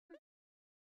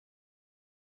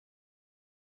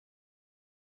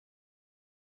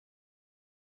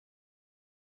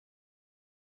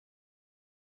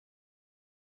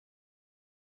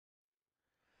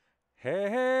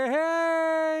Hey, hey,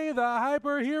 hey! The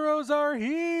hyper heroes are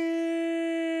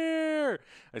here!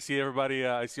 I see everybody,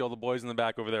 I see all the boys in the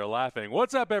back over there laughing.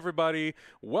 What's up, everybody?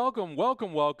 Welcome,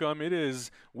 welcome, welcome. It is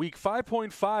week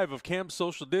 5.5 of Camp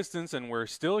Social Distance, and we're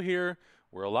still here.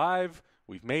 We're alive.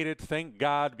 We've made it, thank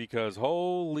God, because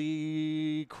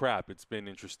holy crap, it's been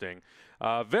interesting.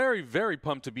 Very, very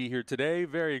pumped to be here today.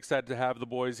 Very excited to have the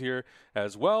boys here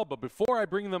as well. But before I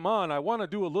bring them on, I want to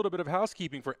do a little bit of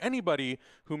housekeeping for anybody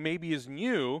who maybe is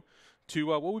new to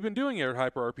what we've been doing here at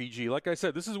Hyper RPG. Like I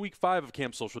said, this is week 5 of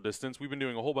Camp Social Distance. We've been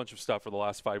doing a whole bunch of stuff for the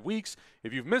last 5 weeks.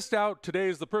 If you've missed out, today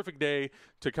is the perfect day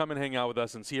to come and hang out with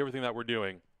us and see everything that we're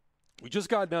doing. We just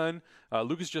got done,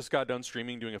 Lucas just got done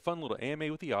streaming, doing a fun little AMA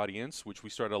with the audience, which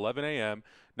we started at 11 a.m.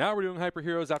 Now we're doing Hyper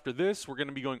Heroes. After this, we're going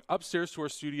to be going upstairs to our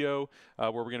studio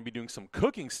where we're going to be doing some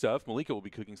cooking stuff. Malika will be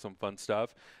cooking some fun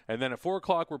stuff. And then at 4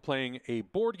 o'clock, we're playing a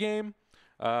board game.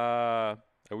 I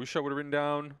wish I would have written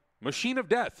down. Machine of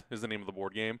Death is the name of the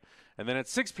board game. And then at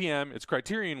 6 p.m., it's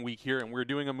Criterion Week here, and we're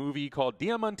doing a movie called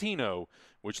Diamantino,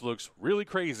 which looks really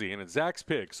crazy, and it's Zach's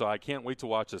pick, so I can't wait to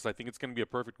watch this. I think it's going to be a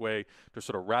perfect way to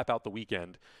sort of wrap out the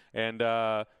weekend. And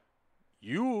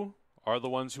you are the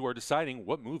ones who are deciding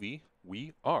what movie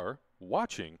we are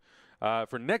watching.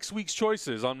 For next week's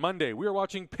choices, on Monday, we are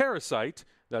watching Parasite.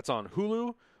 That's on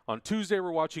Hulu. On Tuesday, we're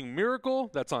watching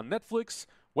Miracle. That's on Netflix.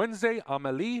 Wednesday,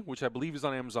 Amélie, which I believe is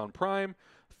on Amazon Prime.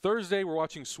 Thursday, we're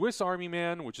watching Swiss Army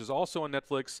Man, which is also on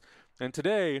Netflix. And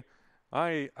today,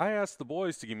 I asked the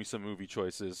boys to give me some movie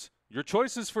choices. Your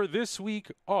choices for this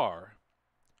week are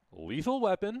Lethal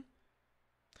Weapon,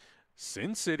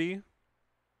 Sin City,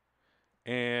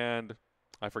 and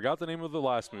I forgot the name of the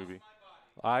last movie.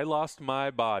 I Lost My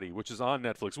Body, which is on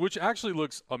Netflix, which actually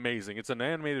looks amazing. It's an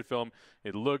animated film.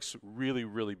 It looks really,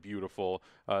 really beautiful.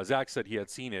 Zach said he had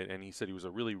seen it, and he said he was a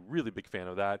really, really big fan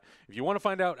of that. If you want to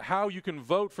find out how you can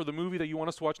vote for the movie that you want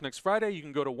us to watch next Friday, you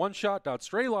can go to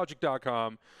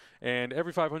oneshot.straylogic.com, and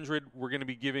every 500 we're going to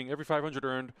be giving, every 500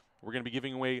 earned, we're going to be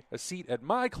giving away a seat at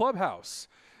my clubhouse.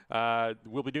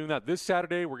 We'll be doing that this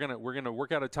Saturday. We're gonna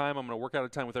work out a time. I'm gonna work out a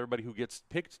time with everybody who gets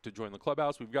picked to join the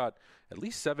clubhouse. We've got at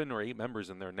least 7 or 8 members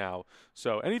in there now.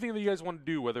 So anything that you guys want to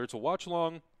do, whether it's a watch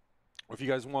along, or if you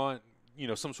guys want,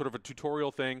 some sort of a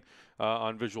tutorial thing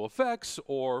on visual effects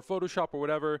or Photoshop or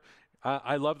whatever.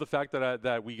 I love the fact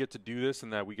that we get to do this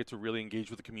and that we get to really engage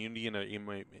with the community in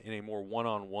a more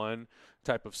one-on-one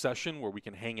type of session where we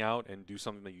can hang out and do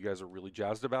something that you guys are really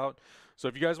jazzed about. So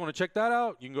if you guys want to check that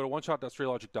out, you can go to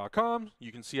oneshot.straylogic.com.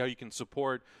 You can see how you can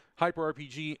support Hyper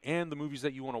RPG and the movies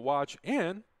that you want to watch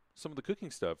and some of the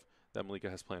cooking stuff that Malika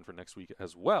has planned for next week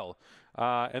as well.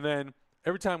 And then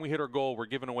every time we hit our goal, we're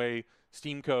giving away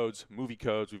Steam codes, movie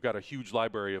codes. We've got a huge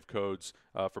library of codes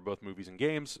for both movies and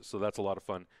games, so that's a lot of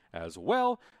fun as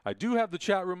well. I do have the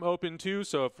chat room open too,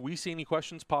 so if we see any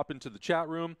questions pop into the chat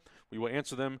room, we will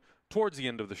answer them towards the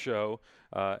end of the show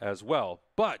as well.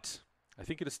 But I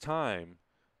think it is time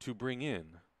to bring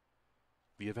in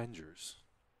the Avengers.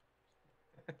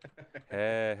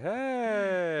 Hey,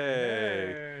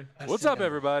 hey. What's up,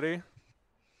 everybody?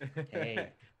 Hey,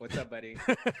 what's up, buddy?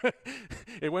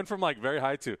 It went from like very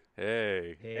high to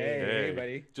hey,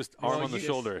 buddy. Just arm on the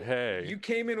shoulder. Hey. You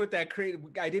came in with that crazy.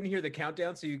 I didn't hear the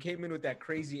countdown, so you came in with that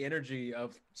crazy energy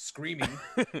of screaming.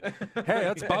 Hey,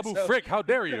 that's Babu Frick. How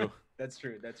dare you? That's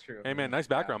true. That's true. Hey, man, nice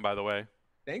background, by the way.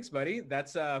 Thanks, buddy.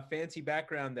 That's a fancy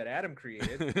background that Adam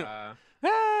created.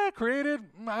 Created?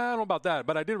 I don't know about that,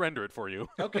 but I did render it for you.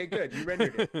 Okay, good. You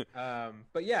rendered it.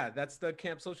 But yeah, that's the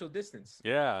Camp Social Distance.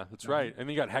 Yeah, that's right. And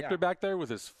you got Hector back there with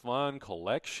his fun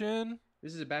collection.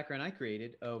 This is a background I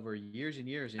created over years and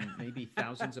years and maybe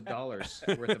thousands of dollars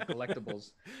worth of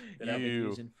collectibles that I've been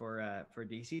using for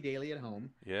DC Daily at home.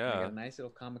 Yeah. I got a nice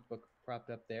little comic book propped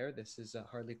up there. This is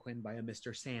Harley Quinn by a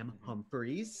Mr. Sam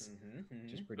Humphries,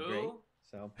 which is pretty great.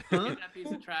 So, Get that piece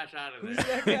of trash out of there. Who's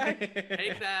that guy?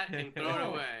 Take that and throw it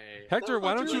away. Hector,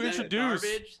 why don't you That introduce?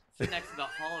 garbage sit next to the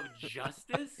Hall of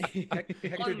Justice.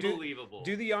 Hector, Unbelievable.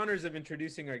 do the honors of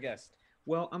introducing our guest.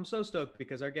 well, I'm so stoked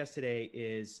because our guest today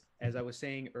is, as I was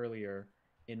saying earlier,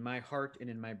 in my heart and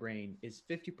in my brain, is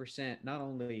 50% not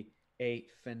only a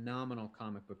phenomenal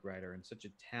comic book writer and such a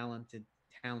talented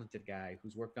guy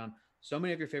who's worked on so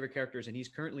many of your favorite characters, and he's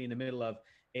currently in the middle of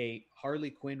a Harley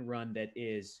Quinn run that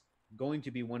is going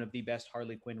to be one of the best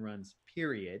Harley Quinn runs,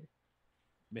 period.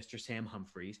 Mr. Sam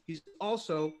Humphries. He's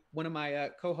also one of my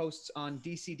co-hosts on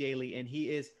DC Daily, and he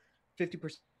is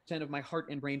 50% of my heart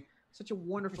and brain. Such a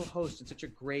wonderful host and such a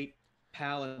great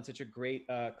pal and such a great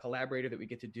collaborator that we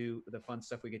get to do the fun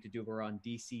stuff we get to do. We're on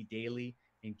DC Daily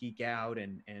and geek out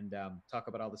and talk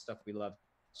about all the stuff we love.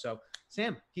 So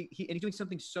Sam, and he's doing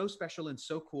something so special and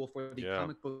so cool for the Yeah.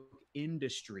 comic book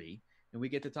industry, and we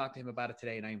get to talk to him about it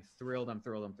today. And I am thrilled. I'm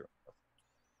thrilled. I'm thrilled.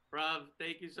 Rob,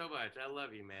 thank you so much. I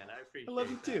love you, man. I appreciate I love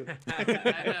you too.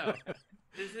 I know.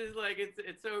 This is like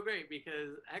it's so great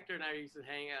because Hector and I used to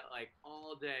hang out like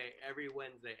all day, every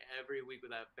Wednesday, every week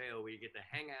without fail. We get to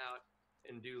hang out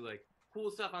and do like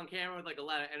cool stuff on camera with like a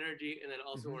lot of energy, and then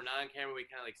also Mhm. we're not on camera. We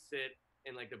kind of like sit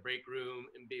in like the break room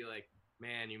and be like,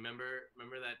 "Man, you remember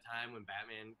that time when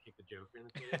Batman kicked the Joker in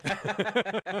the face?"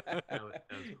 That was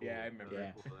cool. Yeah, I That was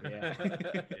remember. cool.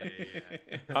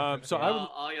 Yeah. So Well, I would.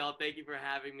 all y'all, thank you for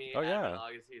having me. Oh, Adam and yeah.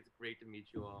 Augusty, it's great to meet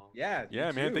you all. Yeah,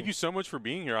 Yeah, man. Thank you so much for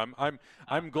being here. I'm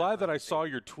My glad that pleasure. I saw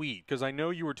Thank your tweet because I know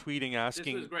you were tweeting This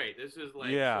asking. was great. This was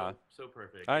like Yeah. so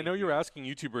perfect. I Thank know you were asking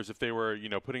YouTubers if they were,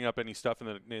 putting up any stuff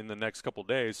in the next couple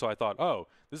days. So I thought, oh,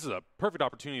 this is a perfect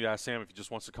opportunity to ask Sam if he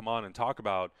just wants to come on and talk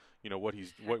about, what yeah.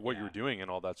 you were doing and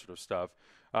all that sort of stuff.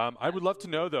 I would love to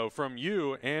know though from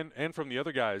you and from the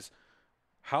other guys,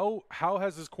 how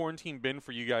has this quarantine been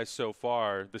for you guys so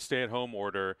far? The stay-at-home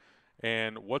order,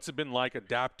 and what's it been like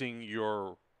adapting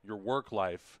your work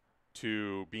life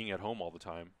to being at home all the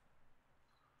time?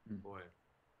 Boy.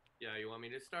 Yeah, you want me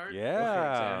to start? Yeah. Go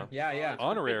for it, Sam. Yeah, yeah.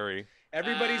 Honorary.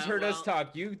 Everybody's heard us well-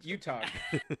 talk. You talk.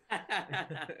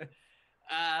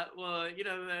 Well,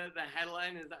 the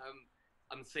headline is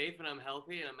I'm safe and I'm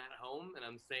healthy and I'm at home and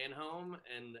I'm staying home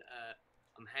and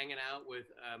I'm hanging out with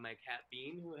my cat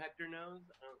Bean, who Hector knows.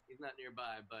 He's not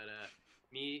nearby, but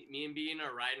me and Bean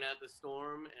are riding out the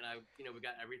storm, and we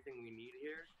got everything we need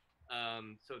here.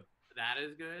 So that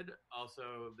is good.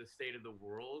 Also, the state of the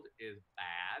world is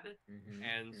bad,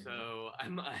 and so I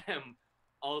am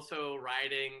also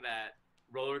riding that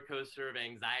roller coaster of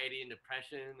anxiety and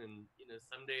depression, and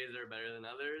some days are better than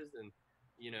others, and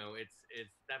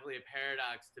it's definitely a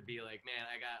paradox to be like, man,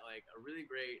 I got like a really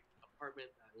great apartment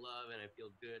that I love and I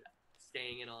feel good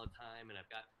staying in all the time, and I've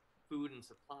got food and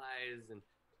supplies, and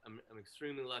I'm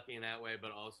extremely lucky in that way, but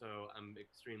also I'm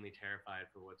extremely terrified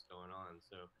for what's going on.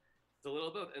 So it's a little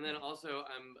both. And then also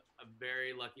I'm a very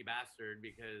lucky bastard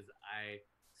because I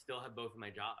still have both of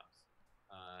my jobs.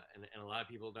 And a lot of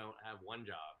people don't have one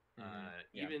job.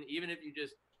 Yeah. Even if you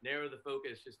just narrow the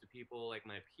focus just to people like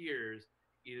my peers,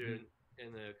 either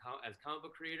as comic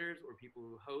book creators or people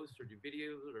who host or do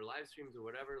videos or live streams or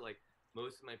whatever, like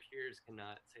most of my peers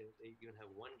cannot say that they even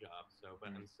have one job. So, but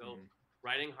I'm still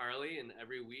riding Harley, and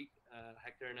every week,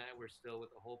 Hector and I, we're still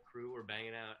with the whole crew. We're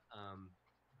banging out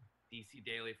DC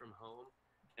Daily from home,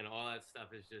 and all that stuff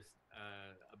is just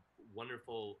a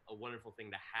wonderful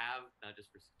thing to have, not just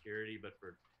for security, but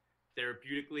for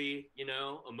therapeutically,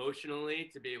 emotionally,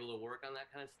 to be able to work on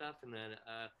that kind of stuff, and then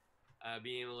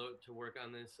being able to work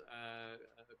on this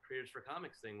Creators for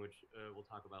Comics thing, which we'll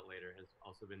talk about later, has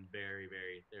also been very,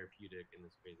 very therapeutic in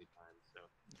this crazy time. So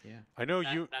Yeah. I know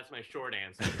that's my short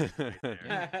answer. Right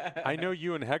there. I know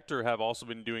you and Hector have also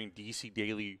been doing DC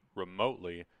Daily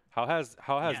remotely. How has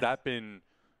Yes. that been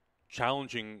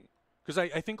challenging? Because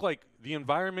I think like the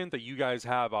environment that you guys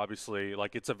have, obviously,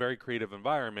 like it's a very creative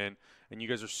environment, and you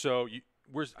guys are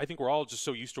I think we're all just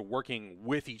so used to working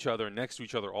with each other, next to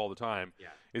each other all the time. Yeah.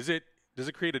 Does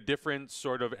it create a different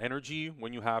sort of energy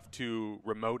when you have to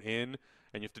remote in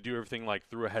and you have to do everything like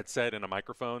through a headset and a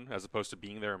microphone as opposed to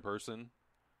being there in person?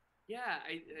 Yeah,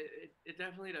 it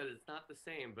definitely does. It's not the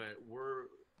same, but we're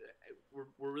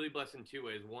really blessed in two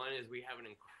ways. One is we have an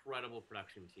incredible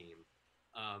production team,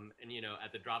 and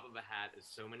at the drop of a hat, as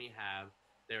so many have,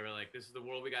 they were like, "This is the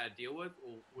world we got to deal with.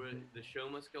 The show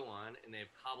must go on," and they've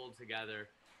cobbled together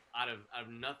out of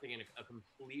nothing in a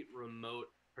complete remote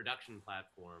production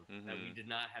platform that we did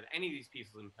not have any of these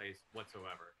pieces in place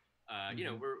whatsoever.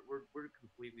 We're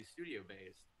completely studio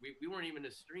based. We weren't even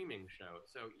a streaming show,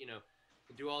 so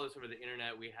to do all this over the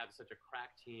internet, we have such a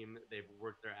crack team. They've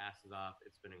worked their asses off.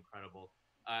 It's been incredible.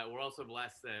 We're also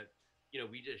blessed that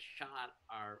we just shot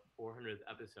our 400th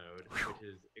episode, which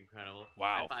is incredible.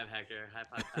 Wow! High five, Hector. High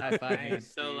five. High five.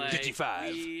 Nice. So like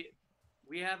 55.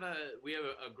 we have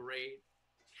a great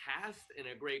cast and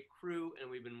a great crew, and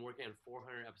we've been working on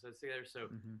 400 episodes together. So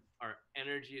our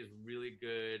energy is really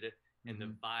good, and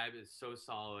the vibe is so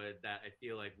solid that I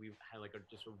feel like we've had like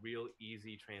just a real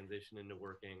easy transition into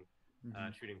working,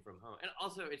 shooting from home. And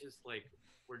also, it's just like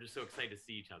we're just so excited to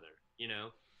see each other.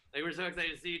 Like we're so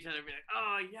excited to see each other and be like,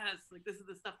 oh yes, like this is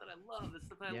the stuff that I love. This is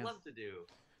stuff that I love to do.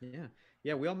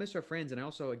 Yeah. We all miss our friends, and I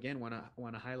also again want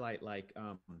to highlight like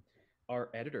our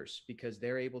editors, because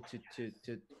they're able to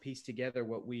piece together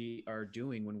what we are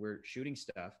doing when we're shooting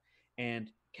stuff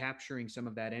and capturing some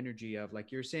of that energy of, like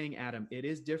you're saying, Adam, it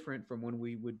is different from when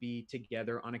we would be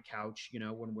together on a couch,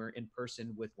 when we're in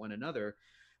person with one another.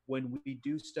 when we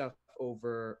do stuff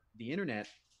over the internet,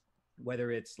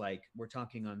 whether it's like we're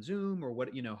talking on Zoom or what,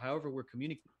 however we're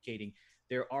communicating,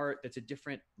 that's a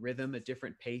different rhythm, a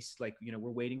different pace. Like, we're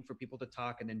waiting for people to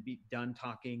talk and then be done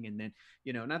talking. And then,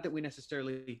 not that we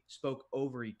necessarily spoke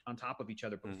on top of each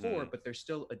other before, but there's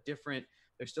still a different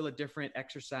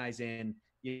exercise in,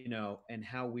 and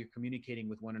how we're communicating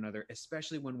with one another,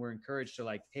 especially when we're encouraged to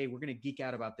like, hey, we're going to geek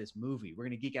out about this movie. We're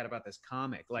going to geek out about this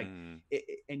comic. Like,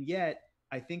 and yet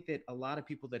I think that a lot of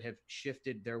people that have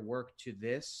shifted their work to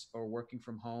this or working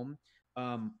from home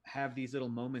have these little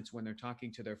moments when they're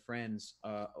talking to their friends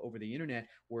over the internet,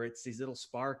 where it's these little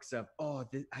sparks of,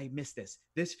 I miss this.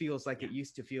 This feels like it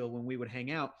used to feel when we would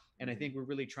hang out. And I think we're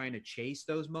really trying to chase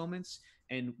those moments.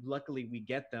 And luckily we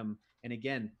get them. And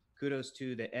again, kudos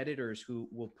to the editors who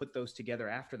will put those together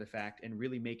after the fact and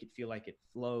really make it feel like it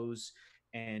flows.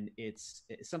 And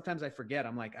sometimes I forget.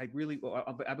 I'm like, I've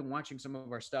been watching some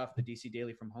of our stuff, the DC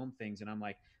Daily from Home things, and I'm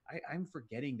like, I'm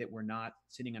forgetting that we're not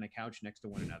sitting on a couch next to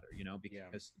one another,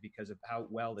 because of how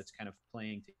well it's kind of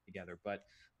playing together. But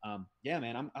yeah,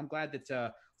 man, I'm glad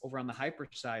that over on the hyper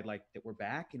side, like that we're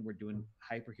back and we're doing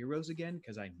hyper heroes again,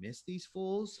 because I miss these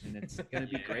fools, and it's gonna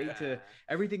be great to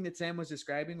everything that Sam was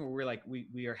describing, where we're like,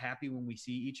 we are happy when we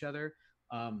see each other.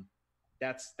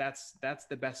 That's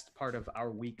the best part of our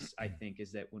weeks, I think,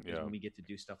 is that when we get to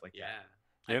do stuff like that.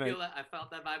 I felt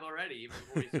that vibe already even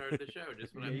before we started the show.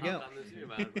 Just when I popped on the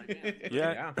Zoom, I was like,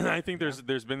 yeah. I think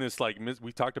there's been this like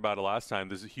we talked about it last time.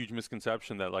 There's a huge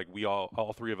misconception that like we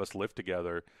all three of us live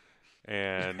together,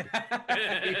 and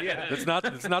that's not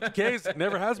the case. It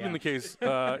never has been the case.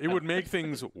 It would make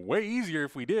things way easier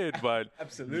if we did, but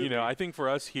absolutely. I think for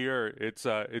us here,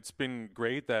 it's been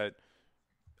great that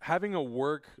having a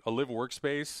live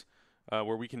workspace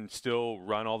where we can still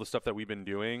run all the stuff that we've been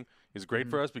doing is great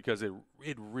for us, because it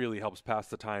really helps pass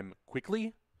the time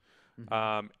quickly.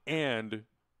 And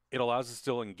it allows us to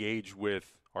still engage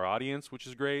with our audience, which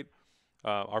is great.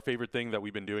 Our favorite thing that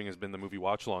we've been doing has been the movie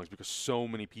watch-alongs, because so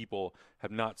many people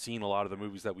have not seen a lot of the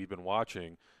movies that we've been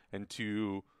watching. And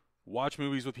to watch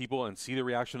movies with people and see the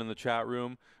reaction in the chat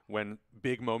room when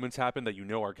big moments happen that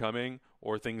are coming,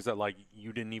 or things that like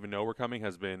you didn't even know were coming,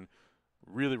 has been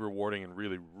really rewarding and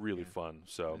really, really fun.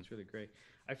 So that's really great.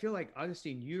 I feel like,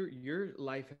 Augustine, your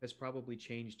life has probably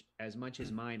changed as much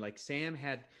as mine. Like Sam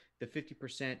had the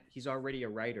 50%, he's already a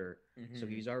writer, so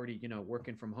he's already,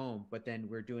 working from home, but then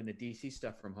we're doing the DC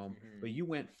stuff from home. But you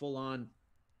went full on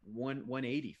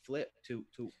 180 flip to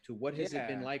what has it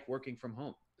been like working from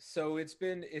home? So it's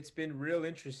been real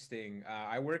interesting.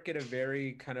 I work at a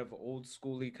very kind of old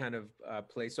schooly kind of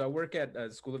place. So I work at a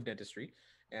School of Dentistry,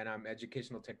 and I'm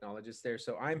educational technologist there.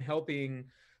 So I'm helping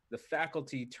the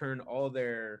faculty turn all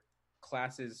their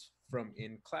classes from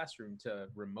in classroom to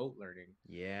remote learning.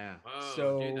 Yeah. Whoa,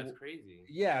 so dude, that's crazy.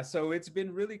 Yeah, so it's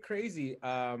been really crazy.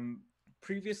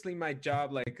 Previously, my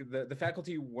job, like the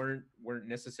faculty weren't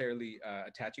necessarily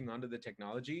attaching onto the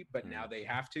technology, but now they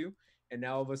have to. And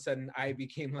now all of a sudden I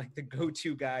became like the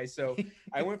go-to guy. So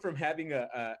I went from having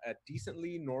a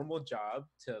decently normal job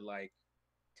to like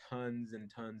tons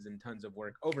and tons and tons of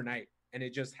work overnight. And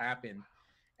it just happened.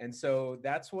 And so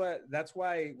that's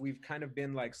why we've kind of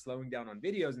been like slowing down on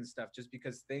videos and stuff, just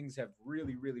because things have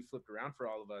really, really flipped around for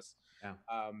all of us. Yeah.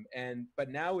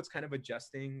 But now it's kind of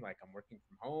adjusting. Like I'm working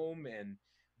from home, and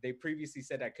they previously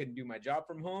said I couldn't do my job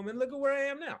from home, and look at where I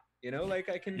am now. Like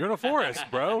I can. You're in a forest,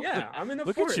 bro. Yeah, I'm in a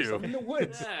Look forest. at you. I'm in the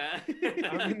woods.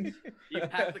 You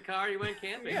packed the car, you went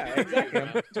camping. Yeah, exactly.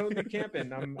 I'm totally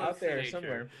camping. I'm out there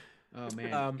somewhere. Oh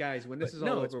man, guys, when this is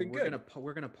all over,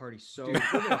 we're gonna party so. Dude,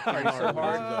 we're gonna party so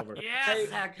hard. Yes,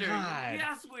 Hector. God.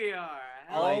 Yes, we are.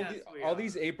 All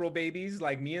these April babies,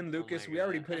 like me and Lucas, we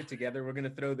already put it together. We're gonna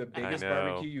throw the biggest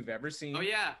barbecue you've ever seen. Oh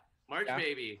yeah, March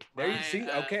baby. There you see.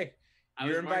 Okay.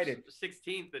 You're invited. March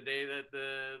 16th, the day that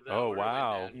the oh order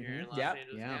wow went down here in Los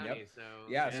Angeles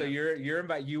County. So you're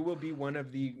invited. You will be one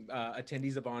of the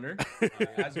attendees of honor,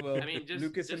 as will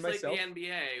Lucas and myself. Like the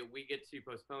NBA, we get to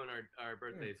postpone our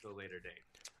birthdays to a later date.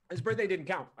 His birthday didn't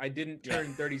count. I didn't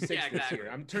turn 36 this year.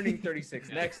 I'm turning 36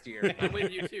 next year. I'm with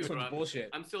you too, bro. Bullshit.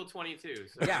 I'm still 22.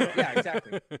 So. Yeah,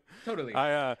 exactly. Totally.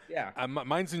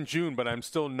 Mine's in June, but I'm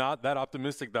still not that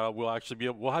optimistic that we'll actually be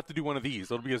able. We'll have to do one of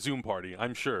these. It'll be a Zoom party,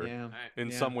 I'm sure,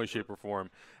 in some way, shape, or form.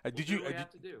 Did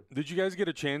you guys get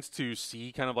a chance to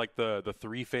see kind of like the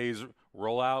 3-phase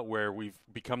rollout where we've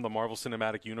become the Marvel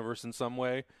Cinematic Universe in some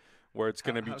way, where it's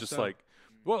going to be just like.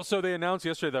 Well, so they announced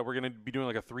yesterday that we're going to be doing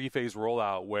like a 3-phase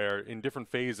rollout where in different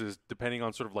phases, depending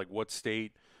on sort of like what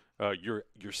state your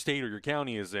state or your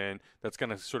county is in, that's going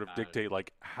to sort of Got it. dictate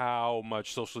like how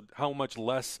much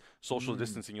less social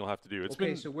distancing you'll have to do. It's Okay,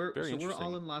 been so we're very we're all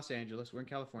interesting. in Los Angeles. We're in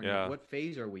California. Yeah. What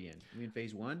phase are we in? We in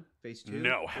phase 1, phase 2?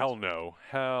 No, hell no,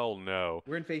 hell no.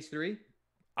 We're in phase 3.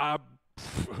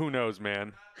 Who knows,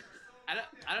 man? I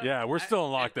don't, Yeah, we're still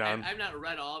in lockdown. I've not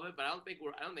read all of it, but I don't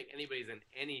think anybody's in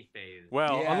any phase.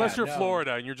 Well, Yeah, unless you're no.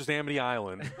 Florida and you're just Amity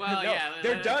Island. Well, No, yeah,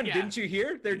 they're done. Yeah. Didn't you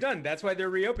hear? They're done. That's why they're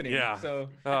reopening. Yeah. So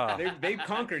they've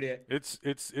conquered it.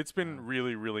 It's been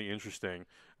really, really interesting.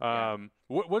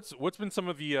 What's been some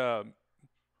of the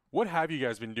what have you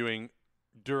guys been doing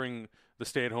during the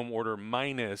stay-at-home order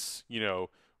minus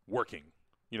working?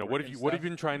 What have you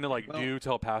been trying to do to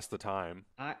help pass the time?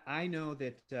 I know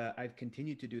that I've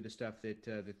continued to do the stuff that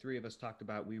the three of us talked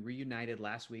about. We reunited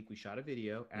last week. We shot a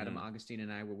video, Adam, Augustine, and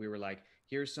I, where we were like,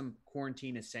 here's some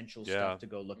quarantine essential stuff to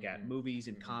go look at, movies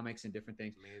and comics and different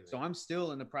things. Amazing. So I'm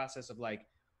still in the process of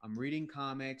I'm reading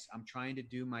comics. I'm trying to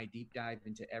do my deep dive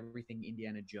into everything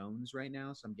Indiana Jones right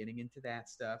now. So I'm getting into that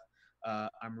stuff.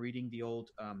 I'm reading the old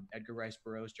Edgar Rice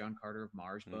Burroughs, John Carter of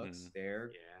Mars books.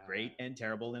 They're great and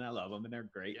terrible, and I love them, and they're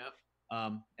great. Yep.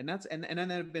 And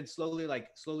then I've been slowly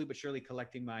but surely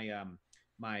collecting my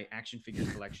my action figure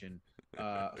collection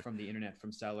from the internet,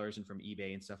 from sellers and from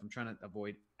eBay and stuff. I'm trying to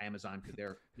avoid Amazon because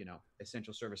they're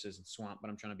essential services and swamp. But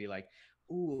I'm trying to be like,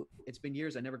 ooh, it's been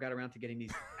years. I never got around to getting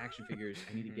these action figures.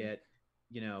 I need to get.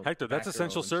 Hector, that's Batgirl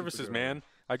essential and services, Supergirl. man.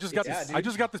 I just got Yeah, this. dude. I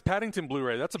just got this Paddington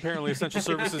Blu-ray. That's apparently essential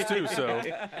services too. So,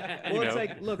 Well, it's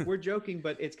like, look, we're joking,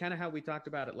 but it's kind of how we talked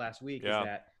about it last week. Yeah. Is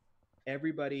that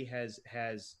everybody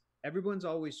everyone's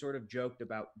always sort of joked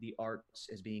about the arts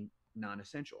as being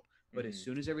non-essential, but as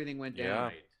soon as everything went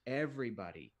down,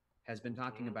 everybody has been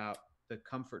talking about the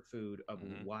comfort food of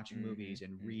watching movies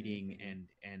and reading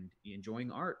and enjoying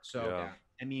art. So,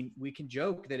 I mean, we can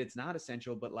joke that it's not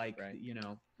essential, but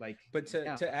But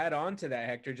to add on to that,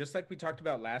 Hector, just like we talked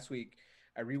about last week,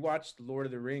 I rewatched Lord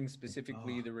of the Rings,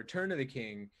 specifically The Return of the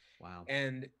King. Wow.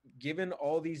 And given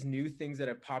all these new things that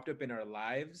have popped up in our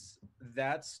lives,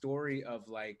 that story of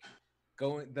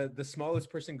the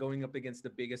smallest person going up against the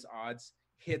biggest odds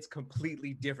hits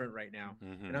completely different right now.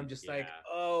 And I'm just like,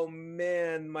 oh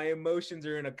man, my emotions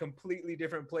are in a completely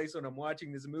different place when I'm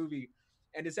watching this movie.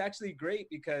 And it's actually great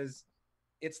because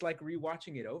it's like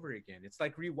rewatching it over again. It's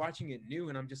like rewatching it new.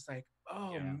 And I'm just like,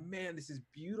 oh man, this is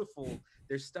beautiful.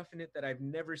 There's stuff in it that I've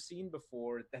never seen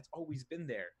before that's always been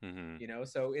there.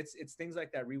 So it's things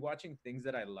like that, rewatching things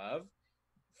that I love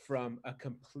from a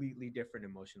completely different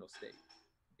emotional state.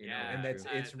 And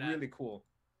it's really cool.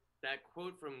 That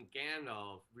quote from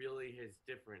Gandalf really is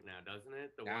different now, doesn't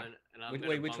it? The one, and I'm Wait,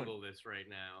 going to which bungle this right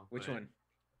now. Which one?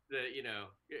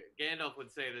 Gandalf would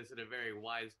say this in a very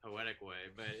wise, poetic way,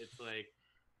 but it's like,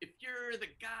 if you're the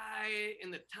guy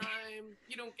in the time,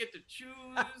 you don't get to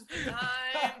choose the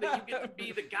time that you get to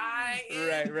be the guy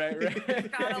in. Right. You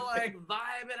gotta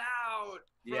vibe it out.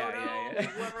 Frodo, Yeah.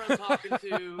 whoever I'm talking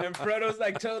to. And Frodo's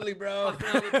like, totally, bro.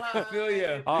 Fucking all the I feel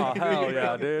you. Oh hell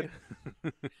yeah, dude.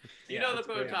 You know the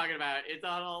quote I'm talking about. It's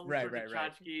on all sorts of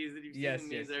tchotchkes that you've seen in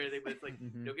memes and everything, but it's like,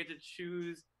 you don't get to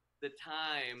choose the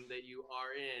time that you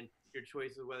are in. Your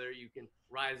choice is whether you can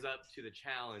rise up to the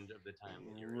challenge of the time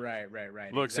that you're in.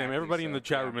 Right. Look, exactly. Sam, everybody in the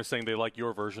chat room is saying they like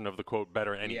your version of the quote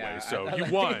better anyway. Yeah, So I you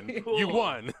like- won. Cool. You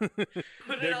won. Put it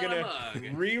They're on a gonna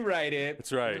mug. rewrite it.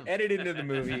 That's right. Edit into the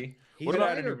movie. What Put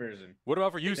about out a new version. What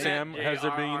about for you, Sam? Has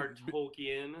there J.R.R. been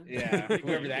Tolkien? Yeah,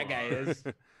 whoever that guy is.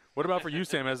 What about for you,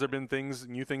 Sam? Has there been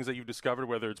new things that you've discovered,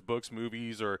 whether it's books,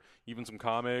 movies, or even some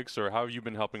comics, or how have you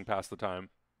been helping pass the time?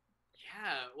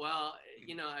 Yeah, well,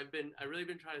 I've really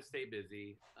been trying to stay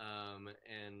busy,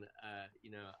 and I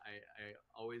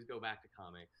always go back to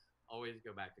comics.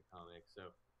 So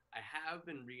I have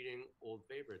been reading old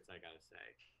favorites. I gotta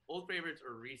say, old favorites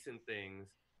are recent things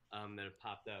that have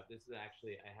popped up. This is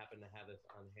actually, I happen to have this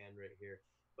on hand right here,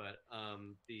 but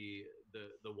the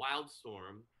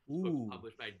Wildstorm book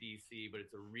published by DC, but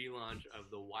it's a relaunch of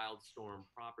the Wildstorm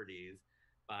properties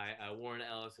by Warren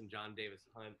Ellis and John Davis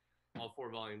Hunt. All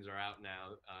 4 volumes are out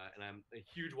now, and I'm a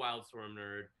huge Wildstorm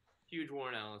nerd, huge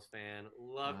Warren Ellis fan,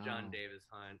 love John Davis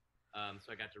Hunt,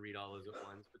 so I got to read all those at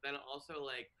once. But then also,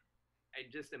 I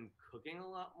just am cooking a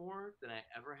lot more than I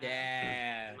ever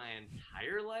have in my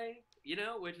entire life,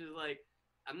 which is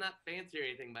I'm not fancy or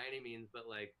anything by any means, but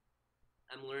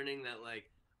I'm learning that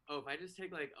if I just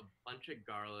take a bunch of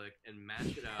garlic and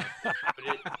mash it up, put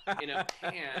it in a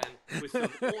pan with some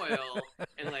oil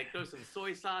and throw some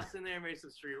soy sauce in there, maybe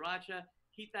some sriracha,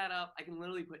 heat that up. I can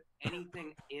literally put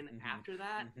anything in after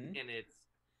that, and it's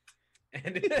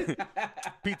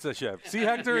Pizza chef. See,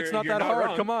 Hector, it's not You're that hard.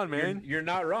 wrong. Come on, man. You're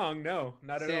not wrong. No,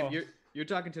 not at Sam, all. You're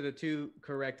talking to the two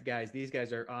correct guys. These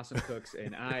guys are awesome cooks,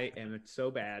 and I am so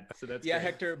bad. So that's Yeah, great.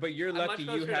 Hector, but you're I'm lucky much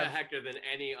closer you to have Hector than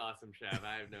any awesome chef.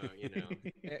 I have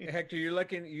no. Hector, you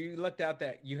lucked out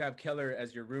that you have Keller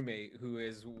as your roommate, who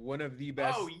is one of the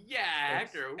best. Oh yeah,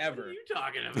 Hector. ever. What are you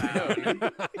talking about?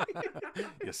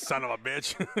 You son of a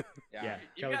bitch. Yeah.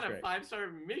 You Keller's got a great. 5-star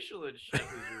Michelin chef as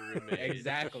your roommate.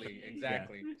 Exactly. Yeah,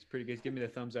 it's pretty good. Give me the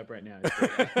thumbs up right now.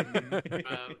 It's great.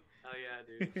 Oh yeah,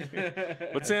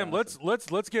 dude. But Sam, awesome.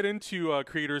 let's get into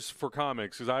creators for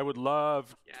comics, because I would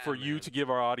love for you man. to give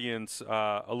our audience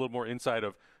a little more insight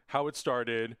of how it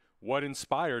started, what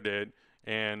inspired it,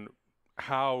 and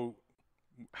how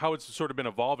it's sort of been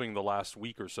evolving the last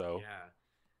week or so.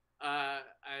 Yeah.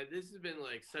 This has been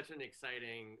like such an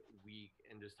exciting week,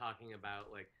 and just talking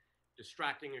about like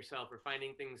distracting yourself or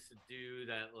finding things to do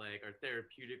that like are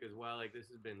therapeutic as well. Like this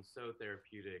has been so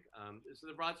therapeutic. So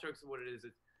the broad strokes of what it is,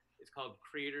 it's called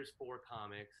Creators for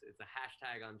Comics. It's a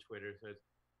hashtag on Twitter, so it's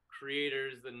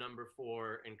creators the number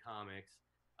 4 in comics.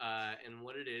 And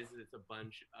what it is it's a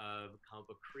bunch of comic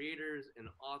book creators and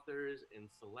authors and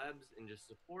celebs and just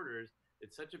supporters.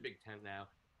 It's such a big tent now.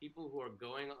 People who are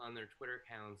going on their Twitter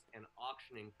accounts and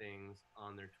auctioning things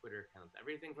on their Twitter accounts.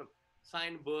 Everything from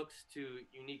signed books to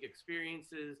unique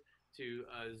experiences to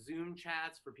Zoom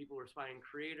chats for people who are aspiring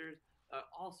creators,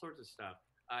 all sorts of stuff.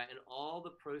 And all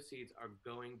the proceeds are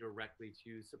going directly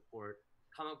to support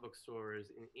comic book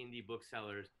stores and indie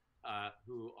booksellers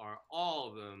who are all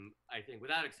of them, I think,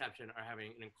 without exception, are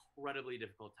having an incredibly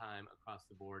difficult time across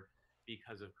the board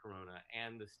because of Corona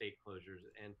and the state closures.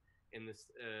 And in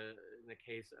the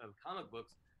case of comic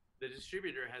books, the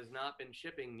distributor has not been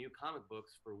shipping new comic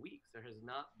books for weeks. There has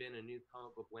not been a new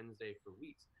comic book Wednesday for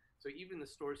weeks. So even the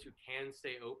stores who can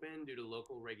stay open due to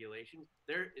local regulations,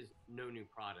 there is no new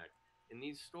product. In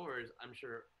these stores, I'm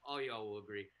sure all y'all will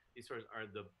agree, these stores are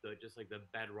the just like the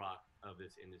bedrock of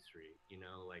this industry. You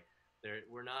know, like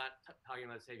we're not talking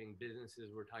about saving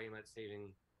businesses. We're talking about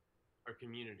saving our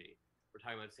community. We're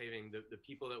talking about saving the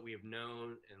people that we have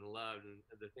known and loved. And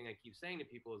the thing I keep saying to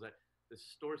people is that the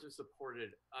stores have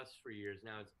supported us for years.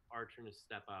 Now it's our turn to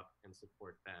step up and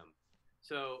support them.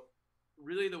 So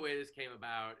really the way this came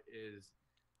about is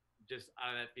just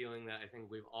out of that feeling that I think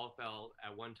we've all felt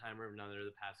at one time or another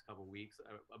the past couple of weeks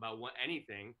about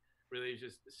anything, really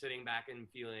just sitting back and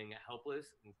feeling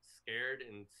helpless and scared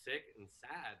and sick and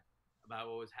sad about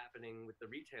what was happening with the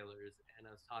retailers. And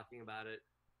I was talking about it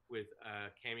with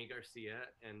Cami Garcia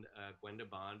and Gwenda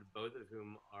Bond, both of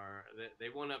whom they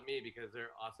one up me because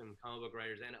they're awesome comic book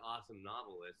writers and awesome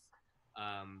novelists.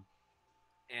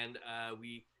 And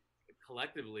we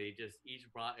collectively just each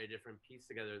brought a different piece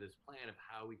together, this plan of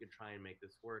how we could try and make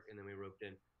this work. And then we roped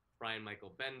in Brian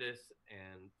Michael Bendis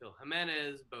and Phil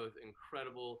Jimenez, both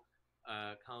incredible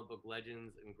comic book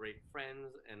legends and great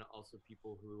friends, and also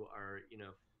people who are,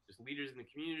 just leaders in the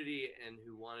community and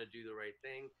who want to do the right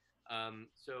thing.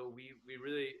 So we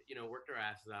really, worked our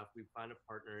asses off. We found a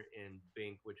partner in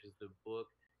BINC, which is the Book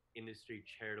Industry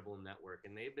Charitable Network,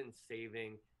 and they've been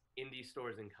saving indie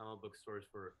stores and comic book stores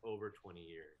for over 20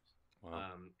 years.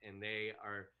 Wow. And they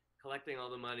are collecting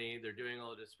all the money. They're doing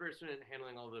all the disbursement,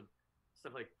 handling all the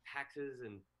stuff like taxes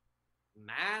and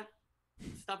math,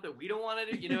 stuff that we don't want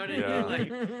to do. You know what I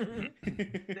mean?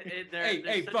 Like,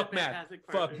 hey, fuck math.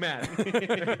 Fuck math.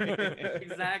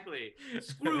 Exactly.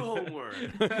 Screw homework.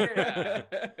 Yeah.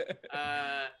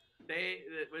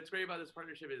 What's great about this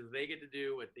partnership is they get to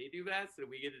do what they do best, and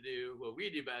we get to do what we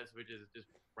do best, which is just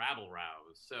rabble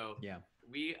rouse. So yeah,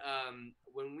 we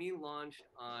when we launched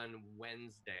on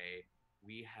Wednesday,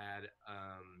 we had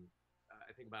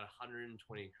I think about 120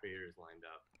 creators lined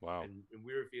up. Wow. And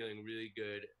we were feeling really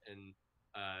good and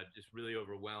just really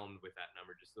overwhelmed with that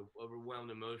number, just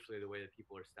overwhelmed emotionally the way that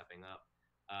people are stepping up.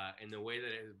 And the way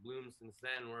that it has bloomed since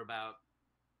then, we're about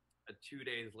 2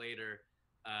 days later.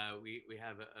 We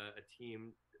have a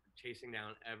team chasing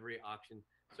down every auction.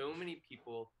 So many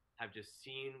people have just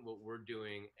seen what we're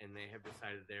doing, and they have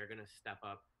decided they're going to step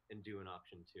up and do an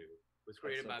auction too. What's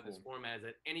great about this format is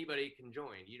that anybody can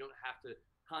join. You don't have to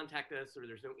contact us, or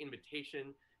there's no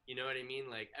invitation. You know what I mean?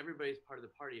 Like, everybody's part of the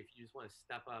party if you just want to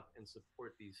step up and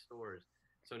support these stores.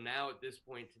 So now at this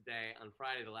point today, on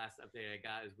Friday, the last update I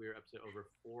got is we're up to over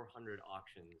 400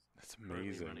 auctions. That's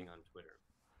amazing. Running on Twitter.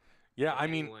 Yeah, so I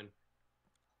mean,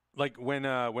 like when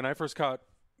I first caught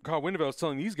wind of it, I was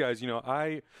telling these guys,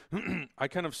 I I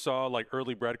kind of saw like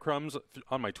early breadcrumbs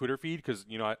on my Twitter feed because,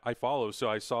 I follow, so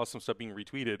I saw some stuff being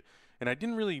retweeted, and I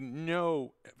didn't really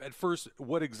know at first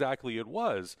what exactly it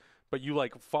was. But you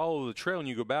like follow the trail and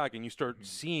you go back and you start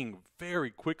seeing very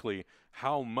quickly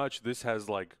how much this has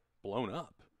like blown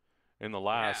up. in the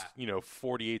last,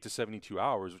 48 to 72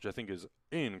 hours, which I think is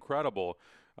incredible.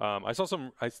 I saw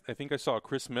I think I saw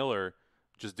Chris Miller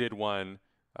just did one.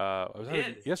 Was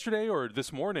that yesterday or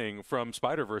this morning from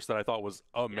Spider-Verse that I thought was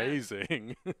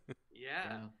amazing.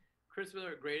 Yeah. Chris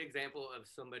Miller, a great example of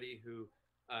somebody who,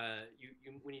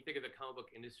 when you think of the comic book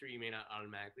industry, you may not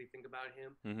automatically think about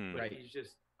him, but he's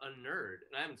just a nerd.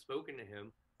 And I haven't spoken to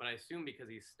him, but I assume because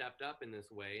he stepped up in this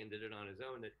way and did it on his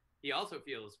own, that he also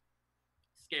feels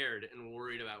scared and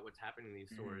worried about what's happening in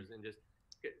these stores, and just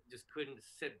couldn't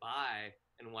sit by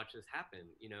and watch this happen.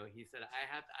 He said,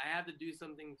 I have to do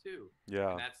something too.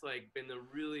 Yeah. And that's like been the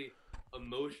really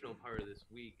emotional part of this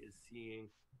week, is seeing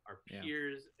our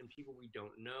peers and people we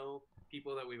don't know,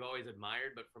 people that we've always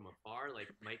admired but from afar, like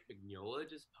Mike Mignola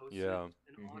just posted an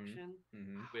auction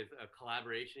with a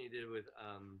collaboration he did with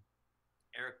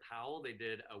Eric Powell. They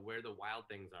did a Where the Wild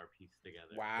Things Are piece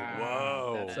together. Wow.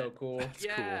 Whoa. That's so cool. That's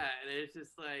cool. And it's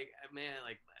just like, man,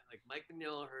 like Mike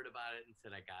Mignola heard about it and said,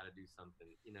 I gotta do something,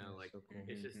 That's so cool.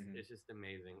 it's just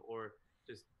amazing. Or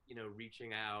just,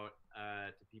 reaching out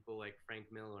to people like Frank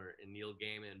Miller and Neil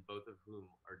Gaiman, both of whom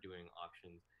are doing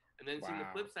auctions. And then seeing the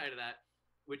flip side of that,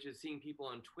 which is seeing people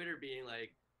on Twitter being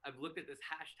like, I've looked at this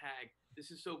hashtag,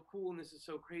 this is so cool and this is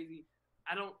so crazy.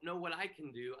 I don't know what I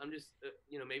can do. I'm just,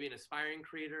 maybe an aspiring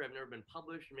creator. I've never been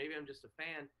published, or maybe I'm just a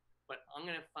fan, but I'm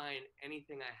going to find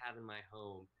anything I have in my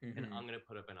home and I'm going to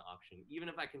put up an auction. Even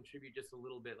if I contribute just a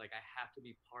little bit, like I have to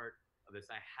be part of this.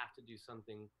 I have to do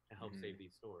something to help save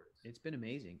these stores. It's been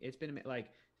amazing. It's been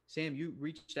like, Sam, you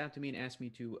reached out to me and asked me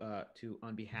to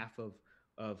on behalf of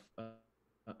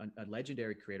a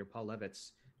legendary creator, Paul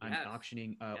Levitz, I'm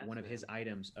auctioning one of his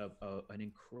items of an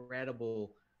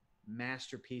incredible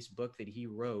masterpiece book that he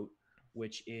wrote,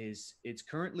 which it's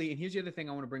currently, and here's the other thing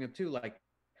I want to bring up too, like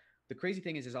the crazy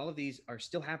thing is all of these are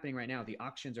still happening right now. The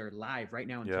auctions are live right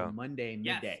now until Monday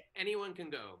midday. Yes, anyone can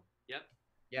go. Yep.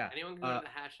 Yeah. Anyone can go to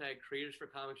the hashtag Creators for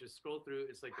Comics, just scroll through.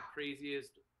 It's like the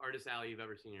craziest artist alley you've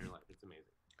ever seen in your life. It's amazing.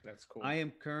 That's cool. I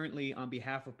am currently, on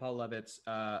behalf of Paul Levitz,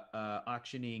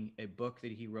 auctioning a book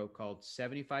that he wrote called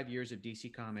 75 Years of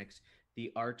DC Comics,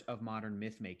 The Art of Modern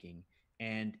Myth Making.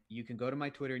 And you can go to my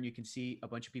Twitter and you can see a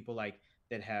bunch of people like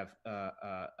that have,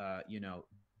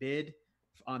 bid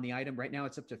on the item. Right now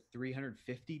it's up to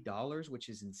 $350, which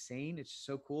is insane. It's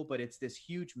so cool, but it's this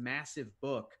huge, massive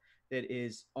book that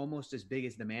is almost as big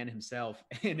as the man himself.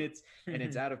 And it's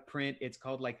out of print. It's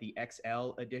called like the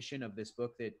XL edition of this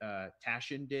book that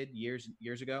Taschen did years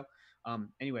ago.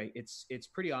 Anyway, it's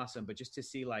pretty awesome, but just to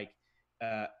see like,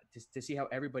 to see how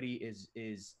everybody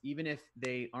is, even if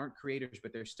they aren't creators,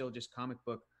 but they're still just comic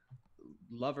book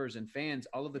lovers and fans,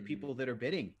 all of the people that are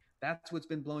bidding, that's what's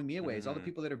been blowing me away, is all the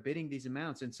people that are bidding these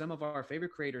amounts. And some of our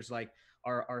favorite creators like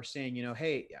are saying,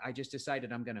 hey, I just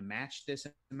decided I'm going to match this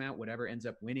amount, whatever ends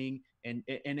up winning. And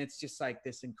it's just like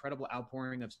this incredible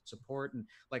outpouring of support. And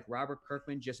like Robert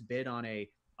Kirkman just bid on a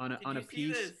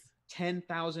piece,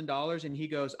 $10,000, and he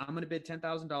goes, I'm going to bid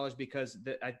 $10,000 because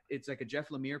it's like a Jeff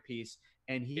Lemire piece,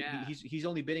 and he's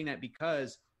only bidding that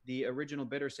because the original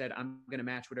bidder said, I'm going to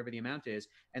match whatever the amount is.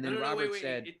 And then Robert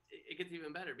said, it gets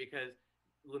even better, because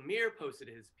Lemire posted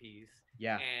his piece,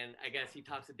 and I guess he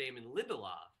talks to Damon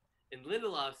Lindelof, and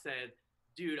Lindelof said,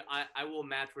 dude, I will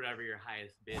match whatever your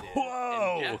highest bid is.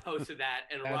 Whoa! And Jeff posted that,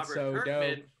 and That's Robert so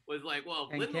Kirkman dope. was like, well,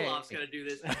 if Lindelof's going to do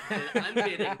this, then I'm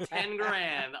bidding $10,000.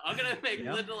 I'm going to make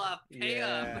Lindelof pay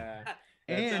up.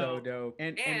 That's so dope.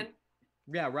 And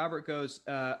Robert goes,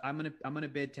 I'm gonna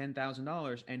bid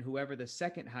 $10,000, and whoever the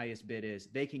second highest bid is,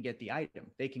 they can get the item,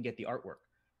 they can get the artwork,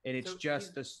 and it's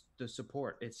just the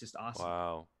support. It's just awesome.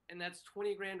 Wow. And that's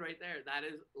 $20,000 right there. That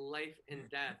is life and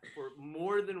death for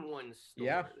more than one store.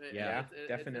 Yeah, definitely.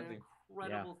 It's an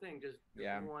incredible thing. Just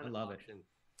one I love auction. it.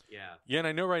 Yeah, and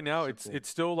I know right now So it's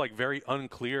still like very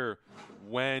unclear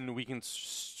when we can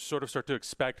sort of start to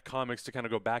expect comics to kind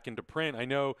of go back into print. I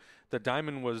know that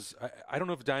Diamond was, I don't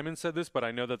know if Diamond said this, but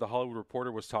I know that the Hollywood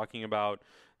Reporter was talking about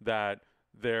that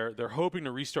they're hoping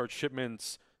to restart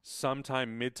shipments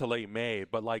sometime mid to late May,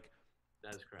 but like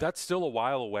that's still a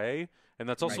while away, and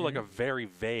that's also like a very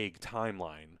vague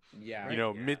timeline.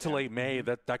 Yeah, mid to late May,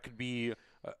 that could be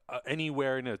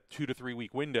anywhere in a 2 to 3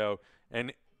 week window,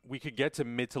 and we could get to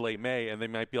mid to late May and they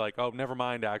might be like, oh, never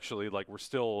mind, actually, like we're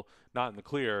still not in the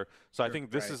clear. So I think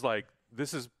this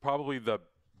is probably the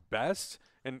best,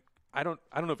 and I don't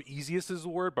know if easiest is the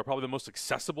word, but probably the most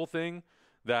accessible thing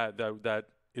that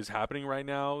is happening right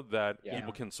now that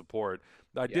people can support.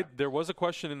 There was a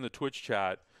question in the Twitch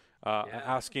chat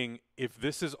asking if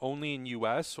this is only in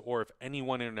US or if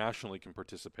anyone internationally can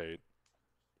participate.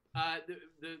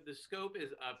 The scope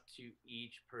is up to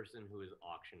each person who is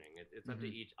auctioning. It's up to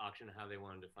Mhm. each auction how they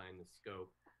want to define the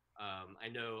scope. I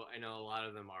know a lot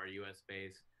of them are U.S.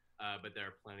 based, but there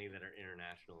are plenty that are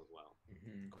international as well.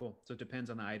 Mhm. Cool. So it depends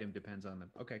on the item, depends on the.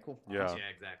 Okay, cool. Yeah. Awesome. Yeah,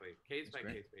 exactly. Case That's by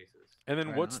great. case basis. And then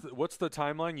Right on. what's the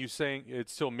timeline? You saying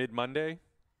it's till mid Monday?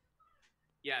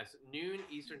 Yes, noon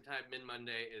Eastern time, mid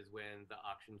Monday is when the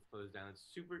auctions close down. It's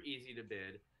super easy to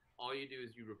bid. All you do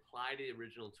is you reply to the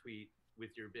original tweet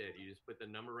with your bid. You just put the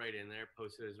number right in there,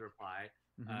 post it as a reply,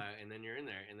 Mhm. and then you're in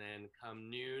there. And then come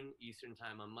noon Eastern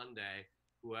time on Monday,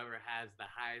 whoever has the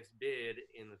highest bid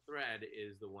in the thread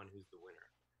is the one who's the winner.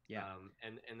 Yeah.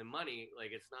 And the money,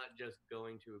 like it's not just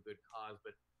going to a good cause,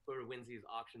 but whoever wins these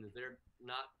auctions, they're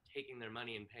not taking their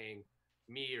money and paying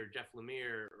me or Jeff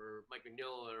Lemire or Mike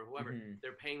McNeil or whoever. Mhm.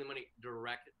 They're paying the money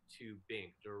direct to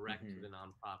Bink, direct to Mhm. the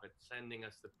nonprofit, sending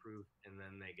us the proof, and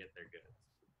then they get their goods.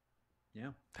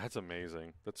 Yeah. That's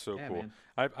amazing. That's so Yeah, cool. man.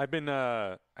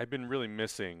 I've been really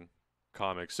missing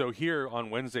comics. So here on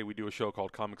Wednesday we do a show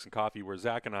called Comics and Coffee where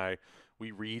Zach and I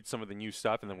we read some of the new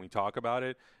stuff and then we talk about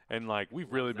it. And like we've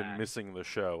Love really been Zach. missing the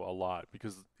show a lot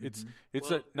because Mhm. it's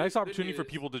Well, a nice good opportunity for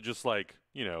news. people to just like,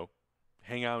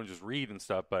 hang out and just read and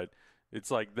stuff, but it's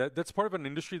like that's part of an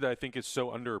industry that I think is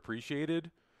so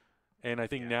underappreciated. And I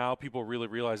think Yeah. now people are really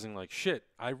realizing like shit,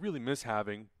 I really miss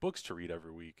having books to read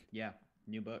every week. Yeah.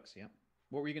 New books. Yeah.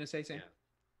 What were you gonna say, Sam?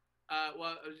 Yeah.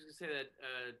 Well, I was just gonna say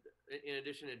that in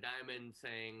addition to Diamond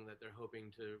saying that they're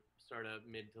hoping to start up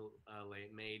mid to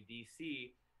late May,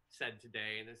 DC said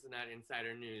today, and this is not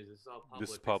insider news. This is all public. This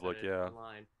is They public, said it yeah.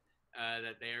 online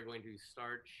that they are going to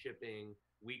start shipping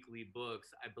weekly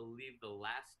books. I believe the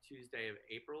last Tuesday of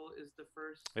April is the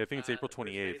first. I think it's April the first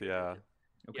 28th, day yeah.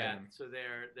 Okay. Yeah, so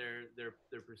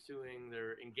they're pursuing,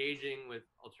 they're engaging with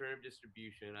alternative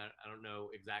distribution. I don't know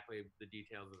exactly the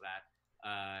details of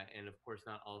that, and of course,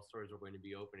 not all stores are going to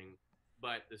be opening,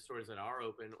 but the stores that are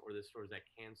open or the stores that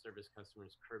can service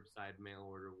customers curbside, mail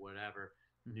order, whatever,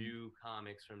 Mhm. new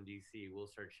comics from DC will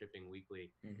start shipping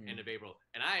weekly Mhm. end of April,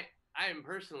 and I am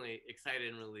personally excited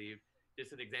and relieved.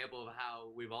 Just an example of how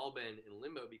we've all been in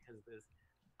limbo because of this.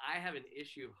 I have an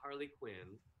issue of Harley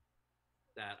Quinn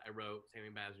that I wrote, Sammy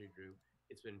Basri drew.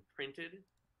 It's been printed,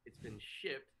 it's been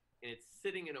shipped, and it's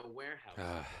sitting in a warehouse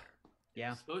somewhere.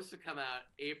 Yeah. It's supposed to come out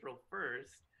April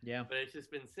 1st, Yeah. but it's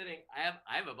just been sitting. I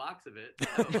have a box of it. I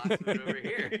have a box of it over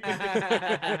here.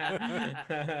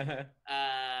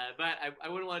 But I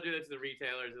wouldn't want to do that to the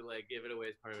retailers and like give it away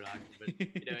as part of an auction. But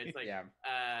it's like Yeah.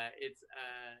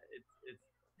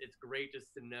 it's great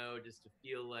just to know, just to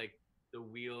feel like the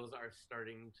wheels are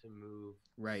starting to move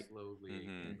Right. slowly.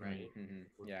 Mhm. Right. Mhm.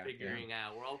 We're Yeah. figuring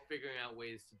out. We're all figuring out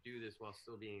ways to do this while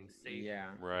still being safe,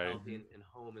 Yeah. Right. healthy, and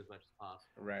home as much as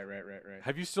possible. Right.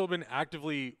 Have you still been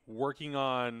actively working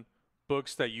on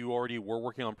books that you already were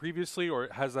working on previously, or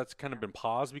has that kind of been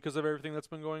paused because of everything that's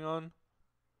been going on?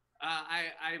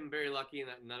 I'm very lucky in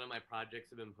that none of my projects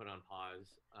have been put on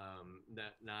pause.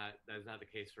 That's not the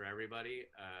case for everybody.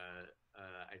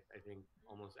 I think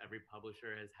almost every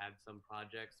publisher has had some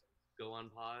projects go on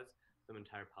pause. Some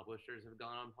entire publishers have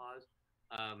gone on pause.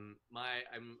 I'm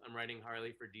writing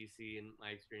Harley for DC, and my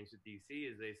experience with DC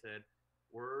is they said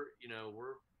we're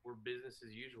business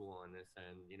as usual on this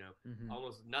end. Mhm.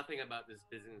 Almost nothing about this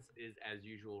business is as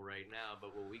usual right now.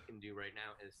 But what we can do right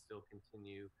now is still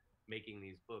continue making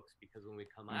these books because when we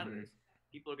come out of Mhm. this,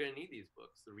 people are going to need these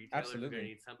books. The retailers are Absolutely. going to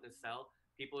need something to sell.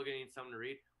 People are going to need something to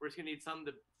read. We're just going to need something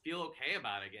to feel okay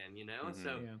about again, Mhm.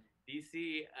 So Yeah.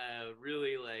 DC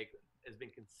really has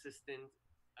been consistent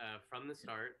from the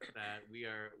start that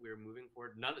we're moving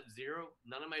forward. None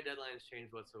of my deadlines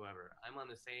changed whatsoever. I'm on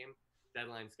the same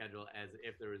deadline schedule as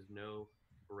if there was no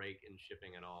break in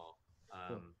shipping at all.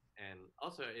 Cool. And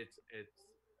also,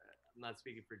 I'm not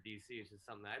speaking for DC. It's just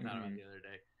something that I thought about Mhm. the other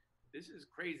day. This is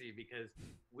crazy because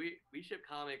we ship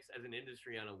comics as an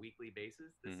industry on a weekly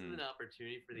basis. This is Mhm. an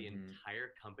opportunity for the Mhm. entire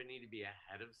company to be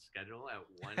ahead of schedule at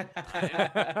one time.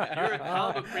 You're a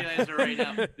comic book freelancer right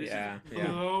now. This Yeah, is yeah.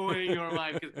 blowing your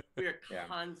mind because we are Yeah.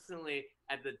 constantly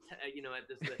at the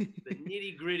the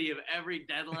nitty gritty of every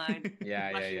deadline,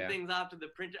 Yeah. rushing things off to the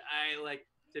printer.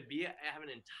 Have an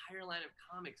entire line of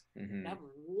comics. Mhm. To have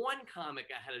one comic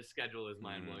ahead of schedule is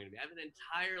mind Mhm. blowing to me. Have an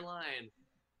entire line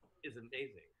is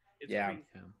amazing. It's Yeah. crazy.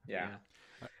 Yeah.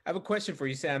 I have a question for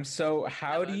you, Sam. So,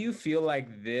 how do bud. you feel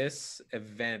like this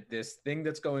event, this thing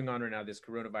that's going on right now, this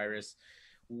coronavirus,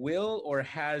 will or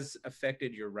has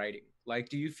affected your writing? Like,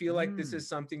 do you feel like this is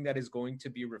something that is going to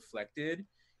be reflected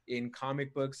in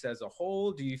comic books as a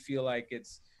whole? Do you feel like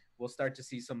we'll start to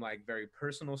see some like very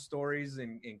personal stories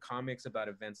in comics about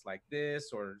events like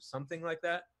this or something like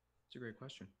that? It's a great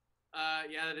question.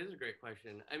 Yeah, that is a great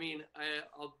question. I mean,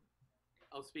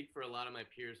 I'll speak for a lot of my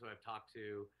peers who I've talked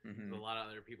to. Mm-hmm. A lot of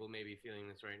other people may be feeling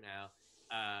this right now.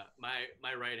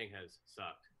 My writing has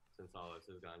sucked since all this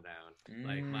has gone down.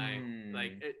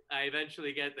 I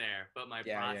eventually get there, but my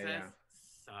process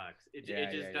sucks. It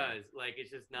just does. Like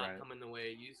it's just not coming the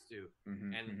way it used to.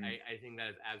 Mm-hmm, And mm-hmm. I think that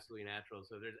is absolutely natural.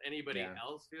 So if there's anybody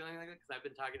else feeling like that, because I've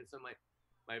been talking to some of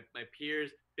my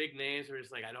peers, big names, who are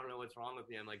just like, I don't know what's wrong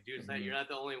with me. I'm like, dude, Mm-hmm. you're not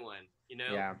the only one. You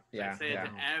know? Yeah. I say it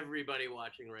to everybody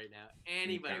watching right now.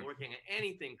 Anybody working at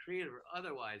anything, creative or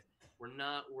otherwise, we're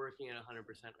not working at 100%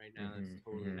 right now. Mm-hmm. It's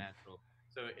totally Mm-hmm. natural.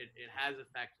 So it has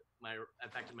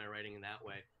affected my writing in that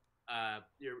way.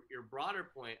 Your broader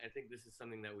point, I think this is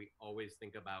something that we always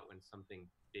think about when something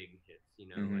big hits. You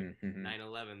know, like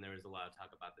 9/11, there was a lot of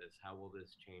talk about this. How will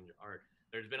this change art?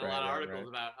 There's been a lot of articles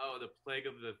about the plague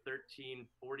of the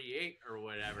 1348 or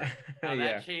whatever, how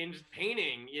that changed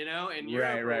painting, you know, in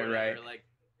Europe or whatever. Like,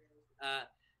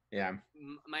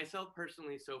 myself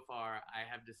personally, so far, I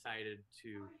have decided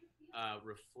to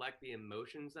reflect the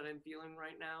emotions that I'm feeling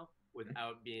right now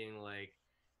without being like,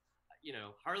 you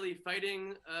know, Harley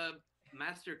fighting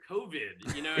Master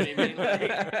COVID. You know what I mean? Like,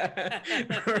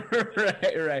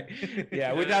 right.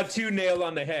 Yeah, without too nail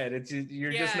on the head. It's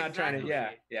you're just not trying to.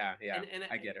 Yeah. And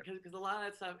I get it. Because a lot of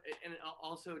that stuff, and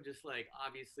also just like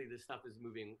obviously this stuff is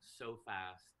moving so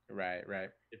fast. Right.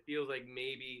 It feels like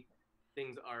maybe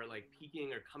things are like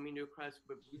peaking or coming to a crest,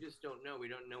 but we just don't know. We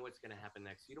don't know what's going to happen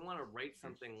next. You don't want to write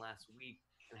something last week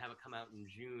and have it come out in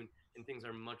June, and things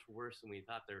are much worse than we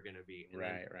thought they were going to be. And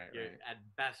right. At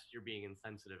best, you're being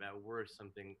insensitive. At worst,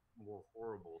 something more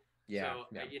horrible. Yeah.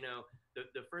 So, you know,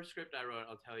 the first script I wrote,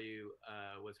 I'll tell you,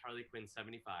 was Harley Quinn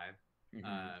 75,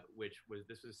 which was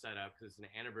set up because it's an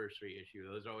anniversary issue.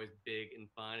 Those are always big and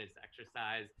fun. It's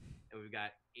exercise. And we've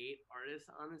got 8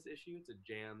 artists on this issue. It's a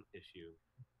jam issue.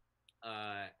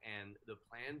 And the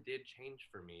plan did change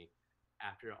for me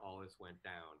after all this went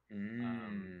down.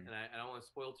 And I don't want to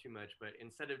spoil too much, but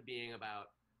instead of being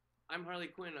about, I'm Harley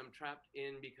Quinn, I'm trapped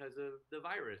in because of the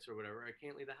virus or whatever, I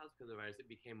can't leave the house because of the virus, it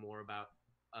became more about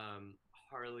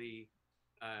Harley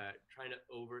trying to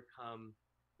overcome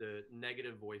the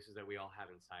negative voices that we all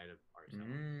have inside of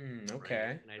ourselves.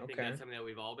 Okay. Right? And I think that's something that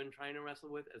we've all been trying to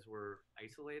wrestle with as we're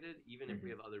isolated, even if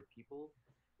we have other people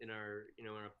in our, you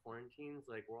know, in our quarantines.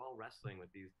 Like we're all wrestling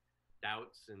with these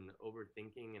doubts and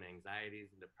overthinking and anxieties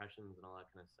and depressions and all that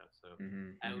kind of stuff. So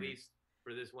at least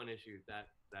for this one issue, that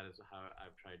is how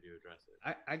I've tried to address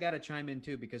it. I got to chime in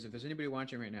too, because if there's anybody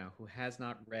watching right now who has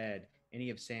not read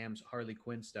any of Sam's Harley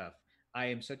Quinn stuff, I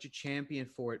am such a champion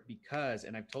for it because,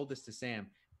 and I've told this to Sam,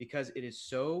 because it is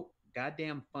so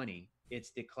goddamn funny.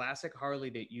 It's the classic Harley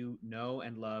that you know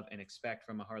and love and expect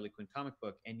from a Harley Quinn comic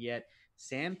book. And yet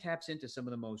Sam taps into some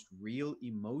of the most real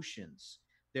emotions.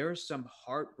 There are some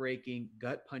heartbreaking,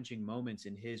 gut-punching moments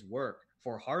in his work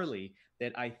for Harley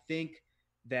that I think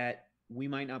that we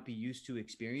might not be used to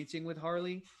experiencing with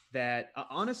Harley. That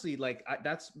honestly, like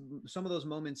that's some of those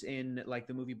moments in like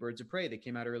the movie Birds of Prey that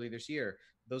came out early this year.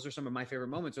 Those are some of my favorite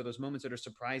moments. Are those moments that are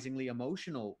surprisingly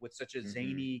emotional with such a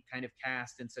zany kind of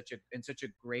cast and such a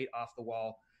great off the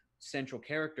wall central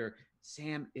character.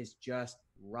 Sam is just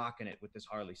rocking it with this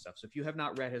Harley stuff. So if you have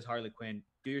not read his Harley Quinn,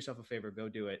 do yourself a favor, go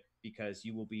do it, because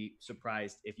you will be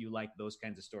surprised if you like those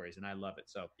kinds of stories. And I love it.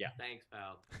 So yeah. Thanks,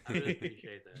 pal. I really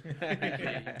appreciate that. I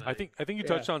appreciate you, I think you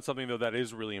touched on something though that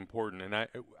is really important, and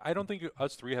I don't think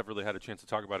us three have really had a chance to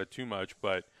talk about it too much,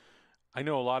 but I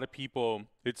know a lot of people,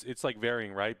 it's like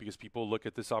varying, right? Because people look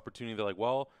at this opportunity, they're like,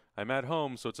 well, I'm at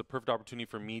home, so it's a perfect opportunity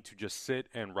for me to just sit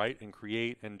and write and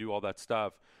create and do all that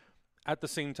stuff. At the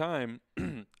same time,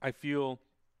 I feel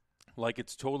like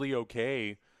it's totally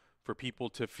okay for people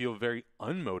to feel very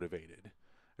unmotivated,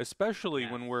 especially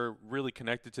when we're really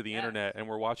connected to the internet and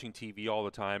we're watching TV all the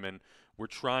time and we're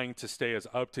trying to stay as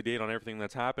up to date on everything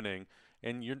that's happening.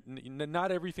 And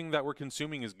not everything that we're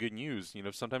consuming is good news. You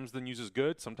know, sometimes the news is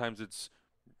good, sometimes it's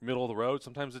middle of the road,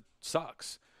 sometimes it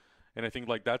sucks. And I think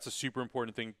like that's a super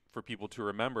important thing for people to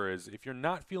remember is if you're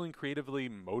not feeling creatively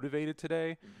motivated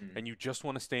today and you just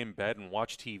want to stay in bed and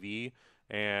watch TV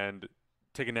and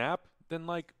take a nap, then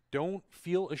like don't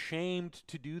feel ashamed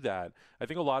to do that. I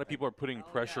think a lot of people are putting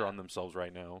pressure on themselves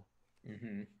right now.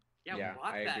 Yeah,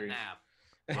 rock that nap.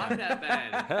 Rock that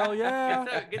bed. Hell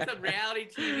yeah. Get some reality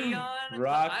TV on.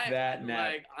 Rock that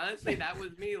nap. Like, honestly, that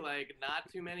was me, like,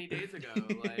 not too many days ago.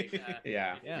 Like,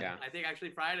 yeah. I think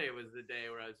actually Friday was the day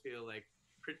where I was feeling, like,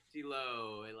 pretty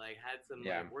low and, like, had some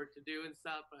like, work to do and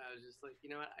stuff. But I was just like, you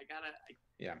know what?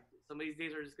 Some of these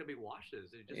days are just going to be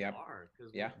washes. They just are.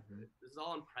 Because this is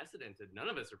all unprecedented. None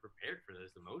of us are prepared for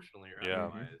this emotionally or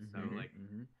otherwise. So, like,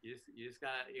 you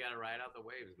you gotta ride out the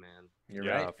waves, man. You're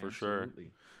Yeah, right. for sure.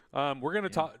 Absolutely. We're gonna Yeah.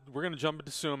 talk. We're gonna jump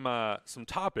into some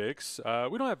topics.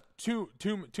 We don't have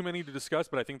too many to discuss,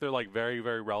 but I think they're like very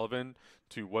very relevant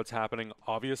to what's happening,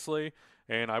 obviously.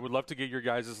 And I would love to get your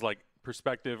guys' like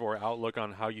perspective or outlook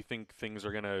on how you think things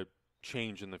are gonna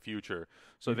change in the future.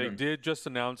 So they Mhm. did just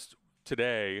announce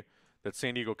today that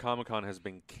San Diego Comic-Con has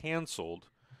been canceled,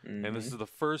 and this Mhm. is the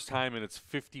first time in its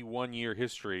 51-year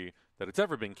history that it's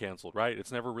ever been canceled, right?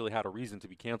 It's never really had a reason to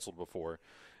be canceled before.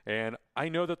 And I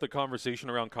know that the conversation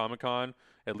around Comic-Con,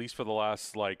 at least for the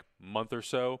last like month or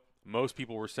so, most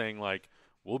people were saying like,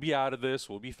 we'll be out of this,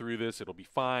 we'll be through this, it'll be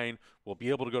fine, we'll be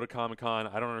able to go to Comic-Con.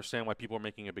 I don't understand why people are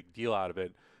making a big deal out of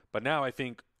it. But now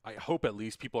I hope at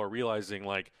least people are realizing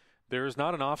like there is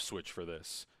not an off switch for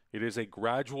this. It is a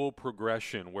gradual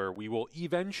progression where we will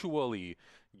eventually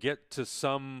get to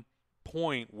some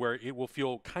point where it will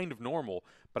feel kind of normal.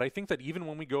 But I think that even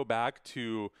when we go back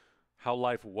to how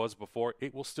life was before,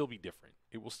 it will still be different.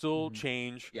 It will still Mhm.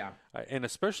 change. Yeah. And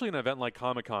especially an event like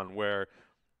Comic-Con where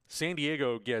San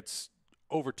Diego gets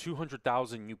over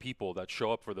 200,000 new people that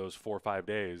show up for those 4 or 5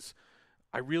 days.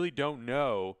 I really don't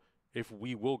know if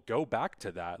we will go back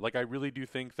to that. Like, I really do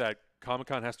think that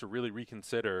Comic-Con has to really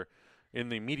reconsider in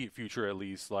the immediate future, at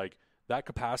least, like that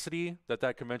capacity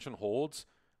that convention holds,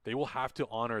 they will have to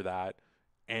honor that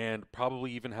and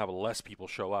probably even have less people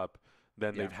show up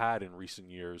than Yeah. they've had in recent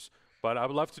years. But I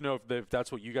would love to know if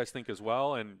that's what you guys think as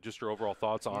well, and just your overall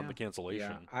thoughts on Yeah. the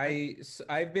cancellation.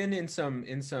 I've been in some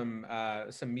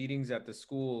meetings at the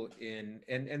school and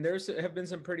there's have been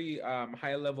some pretty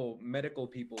high level medical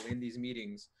people in these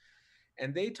meetings,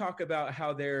 and they talk about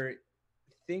how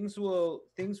things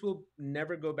will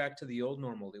never go back to the old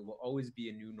normal. It will always be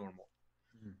a new normal.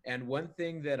 Mhm. And one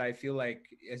thing that I feel like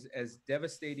as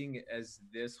devastating as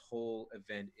this whole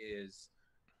event is,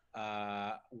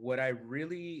 what I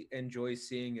really enjoy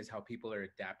seeing is how people are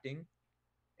adapting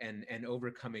and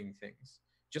overcoming things,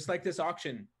 just like this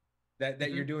auction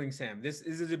that you're Mhm. doing, Sam. This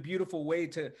is a beautiful way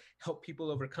to help people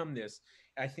overcome this.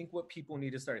 I think what people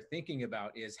need to start thinking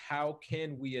about is how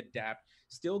can we adapt,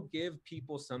 still give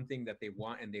people something that they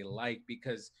want and they like,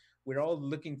 because we're all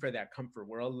looking for that comfort.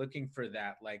 We're all looking for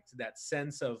that, like, that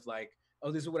sense of like,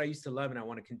 oh, this is what I used to love and I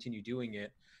want to continue doing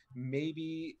it.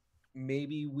 Maybe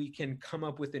we can come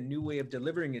up with a new way of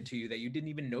delivering it to you that you didn't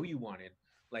even know you wanted.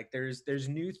 Like, there's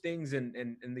new things, and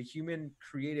the human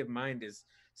creative mind is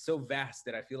so vast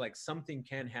that I feel like something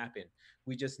can happen.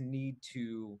 We just need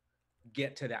to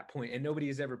get to that point, and nobody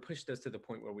has ever pushed us to the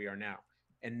point where we are now.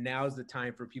 And now's the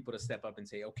time for people to step up and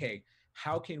say, okay,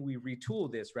 how can we retool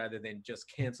this rather than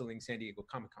just canceling San Diego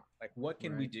Comic-Con? Like, what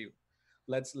can we Right. do?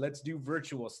 Let's do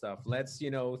virtual stuff. Let's,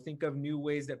 think of new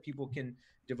ways that people can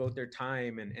devote their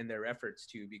time and their efforts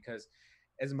to, because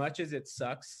as much as it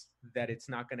sucks that it's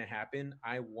not going to happen,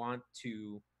 I want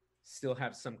to still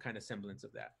have some kind of semblance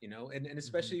of that, and Mhm.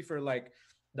 especially for like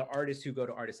the artists who go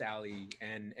to Artist Alley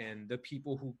and the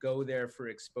people who go there for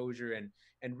exposure,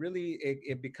 and really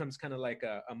it becomes kind of like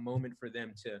a moment for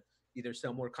them to either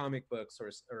sell more comic books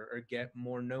or get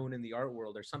more known in the art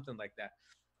world or something like that.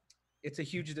 It's a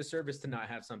huge disservice to not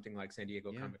have something like San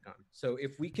Diego Yeah. Comic Con. So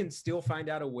if we can still find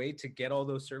out a way to get all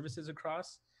those services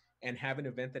across and have an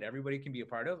event that everybody can be a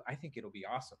part of, I think it'll be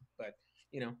awesome. But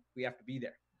we have to be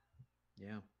there.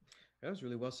 Yeah. That was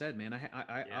really well said, man. I'll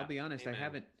Yeah. be honest.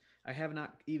 Amen. I have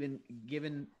not even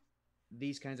given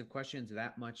these kinds of questions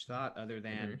that much thought, other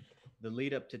than Mhm. the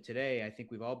lead up to today. I think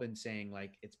we've all been saying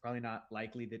like it's probably not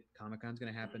likely that Comic Con's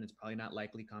going to happen. It's probably not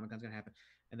likely Comic Con's going to happen.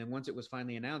 And then once it was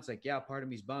finally announced, like, yeah, part of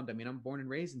me's bummed. I mean, I'm born and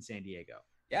raised in San Diego.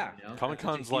 Yeah, That's such a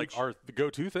Comic-Con's like huge the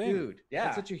go-to thing. dude. Yeah.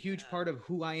 That's such a huge Yeah. part of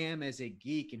who I am as a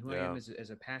geek and who I Yeah. am as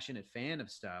a passionate fan of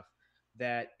stuff.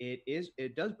 That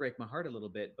it does break my heart a little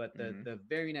bit. But Mhm. the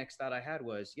very next thought I had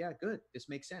was, yeah, good. This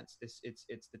makes sense. It's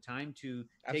the time to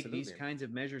take these Absolutely. kinds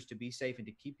of measures to be safe and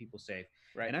to keep people safe.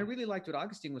 Right. And I really liked what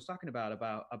Augustine was talking about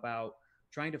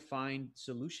trying to find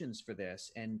solutions for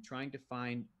this and trying to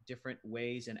find different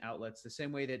ways and outlets, the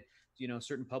same way that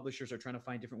certain publishers are trying to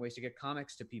find different ways to get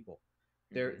comics to people.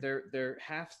 Mhm. There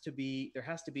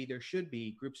should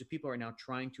be groups of people right now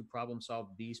trying to problem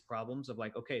solve these problems of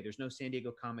like, okay, there's no San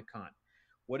Diego Comic Con.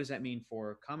 What does that mean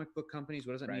for comic book companies?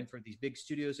 What does that mean Right. for these big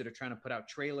studios that are trying to put out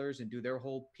trailers and do their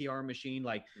whole PR machine?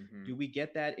 Like, Mhm. do we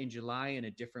get that in July in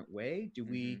a different way?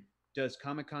 Mhm. Does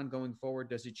Comic Con going forward,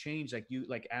 does it change?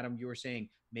 Like Adam, you were saying,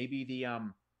 maybe the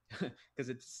because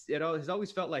it has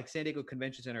always felt like San Diego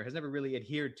Convention Center has never really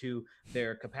adhered to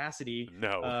their capacity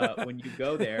No. when you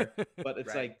go there. But it's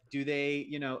Right. like, do they,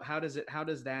 how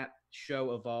does that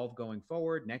show evolve going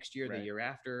forward next year, the Right. year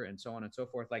after, and so on and so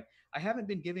forth? Like, I haven't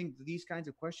been giving these kinds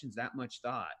of questions that much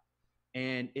thought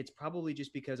And it's probably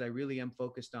just because I really am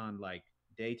focused on like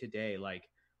day to day, like,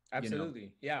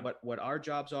 Absolutely. Yeah. what our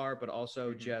jobs are, but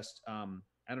also Mhm. just,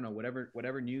 I don't know,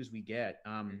 whatever news we get.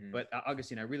 Mhm. But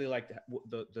Augustine, I really liked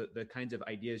the kinds of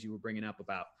ideas you were bringing up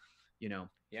about, Yeah,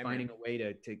 finding man. a way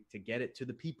to get it to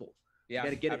the people. Yeah, We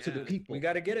got to get it to the absolutely. people. We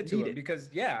got to get it to Need them because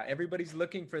everybody's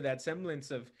looking for that semblance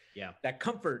of Yeah. that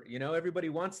comfort. Everybody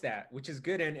wants that, which is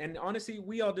good. And honestly,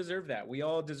 we all deserve that. We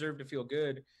all deserve to feel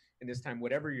good in this time,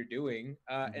 whatever you're doing.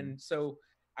 Mhm. And so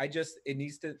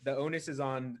the onus is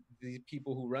on the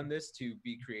people who run this to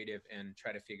be creative and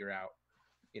try to figure out,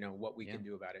 what we Yeah. can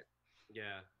do about it.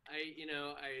 Yeah,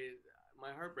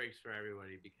 my heart breaks for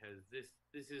everybody because this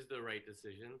is the right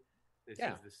decision. This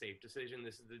Yeah. is the safe decision.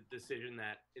 This is the decision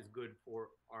that is good for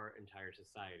our entire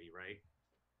society, right?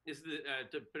 This is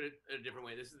to put it a different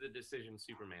way. This is the decision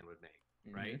Superman would make,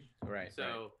 right? Mhm. Right.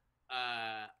 So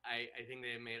I think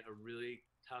they made a really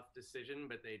tough decision,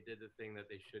 but they did the thing that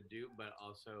they should do. But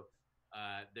also,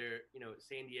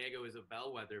 San Diego is a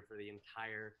bellwether for the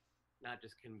entire, not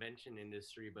just convention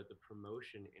industry, but the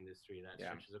promotion industry that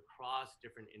stretches across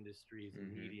different industries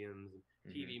and Mhm. mediums, and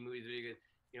TV, movies, video.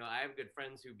 I have good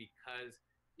friends who, because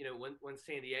when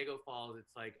San Diego falls,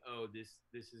 it's like, oh, this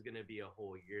is going to be a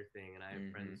whole year thing, and I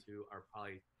have friends who are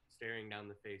probably staring down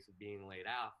the face of being laid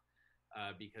off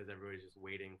because everybody's just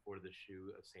waiting for the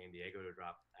shoe of San Diego to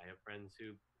drop. I have friends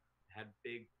who had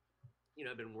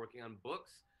been working on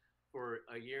books for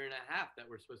a year and a half that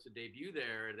were supposed to debut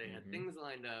there. They had things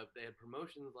lined up, they had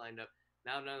promotions lined up.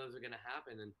 Now none of those are going to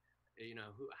happen, and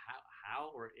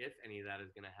how or if any of that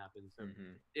is going to happen. So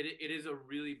it is a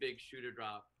really big shoe to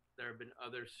drop. There have been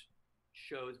other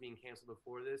shows being canceled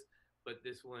before this, but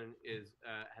this one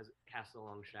has cast a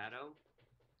long shadow.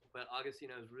 But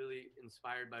Augustine, I was really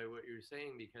inspired by what you were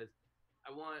saying, because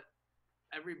I want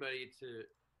everybody to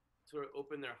sort of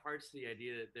open their hearts to the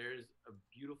idea that there's a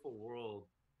beautiful world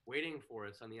waiting for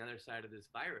us on the other side of this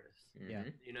virus. Yeah.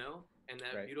 And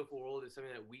that beautiful world is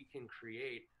something that we can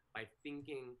create by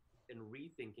thinking and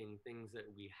rethinking things that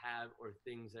we have, or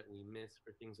things that we miss,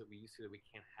 or things that we used to that we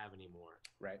can't have anymore.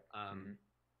 Right.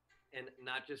 And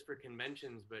not just for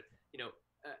conventions, but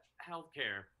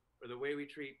healthcare, or the way we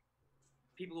treat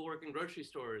people who work in grocery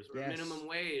stores, or minimum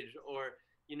wage, or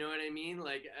you know what I mean,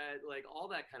 like all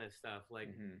that kind of stuff. Like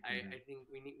I think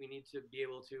we need to be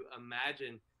able to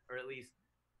imagine, or at least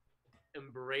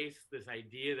embrace this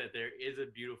idea that there is a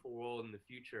beautiful world in the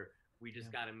future. We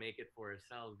just got to make it for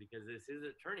ourselves, because this is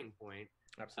a turning point.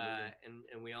 Absolutely.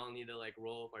 And we all need to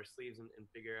roll up our sleeves and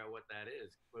figure out what that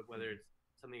is, whether it's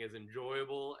something as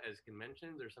enjoyable as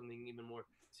conventions, or something even more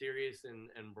serious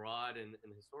and broad and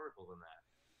historical than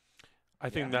that. I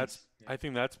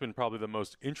think that's been probably the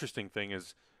most interesting thing.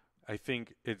 Is I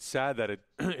think it's sad that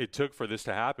it took for this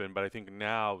to happen, but I think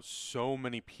now so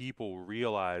many people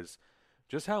realize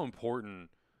just how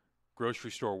important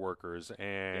grocery store workers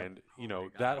and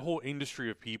that whole industry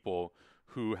of people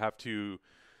who have to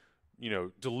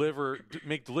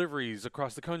make deliveries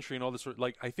across the country and all this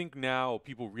I think now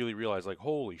people really realize, like,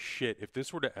 holy shit, if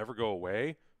this were to ever go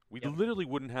away, we literally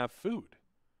wouldn't have food.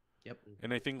 Yep.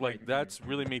 And I think that's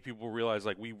really made people realize,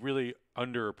 like, we really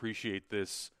underappreciate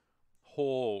this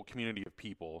whole community of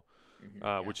people,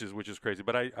 which is crazy.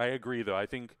 But I agree, though. I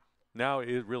think now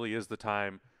it really is the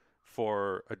time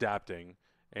for adapting,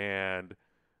 and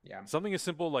something as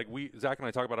simple like Zach and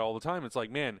I talk about it all the time. It's like,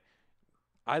 man,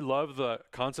 I love the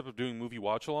concept of doing movie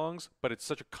watch-alongs, but it's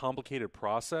such a complicated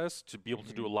process to be able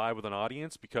to do it live with an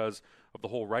audience because of the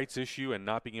whole rights issue and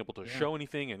not being able to show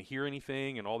anything and hear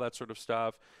anything and all that sort of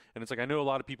stuff. And it's like, I know a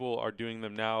lot of people are doing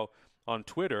them now on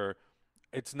Twitter.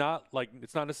 It's not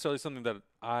necessarily something that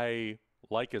I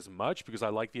like as much, because I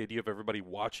like the idea of everybody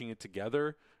watching it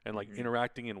together and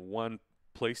interacting in one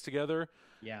place together.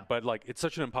 Yeah. But it's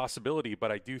such an impossibility.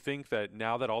 But I do think that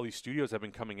now that all these studios have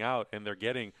been coming out and they're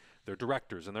getting their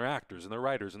directors and their actors and their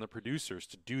writers and their producers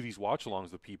to do these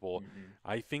watch-alongs with people,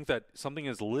 I think that something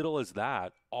as little as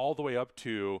that, all the way up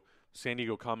to San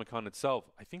Diego Comic-Con itself,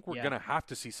 I think we're going to have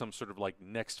to see some sort of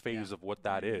next phase of what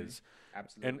that is.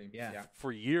 Absolutely. And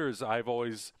for years, I've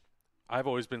always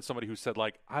been somebody who said,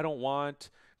 I don't want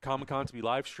Comic-Con to be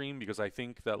live streamed, because I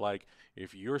think that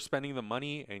if you're spending the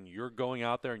money and you're going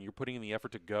out there and you're putting in the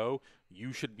effort to go,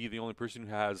 you should be the only person who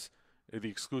has the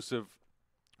exclusive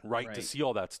right to see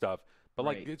all that stuff.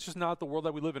 But it's just not the world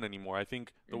that we live in anymore. I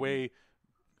think the way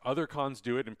other cons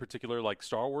do it, in particular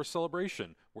Star Wars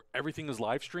Celebration, where everything is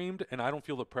live streamed, and I don't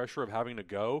feel the pressure of having to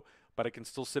go, but I can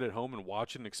still sit at home and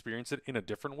watch it and experience it in a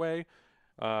different way,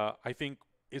 I think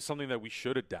is something that we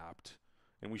should adapt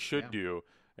and we should do.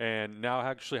 And now,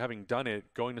 actually having done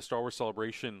it, going to Star Wars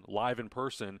Celebration live in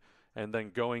person and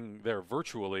then going there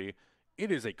virtually,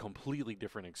 it is a completely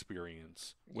different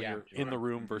experience when Yeah, you're in the sure.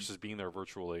 room versus being there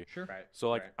virtually. Sure. Right. So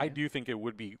like right. I do think it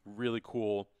would be really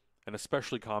cool, and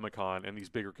especially Comic-Con and these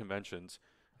bigger conventions.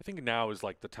 I think now is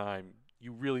like the time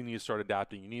you really need to start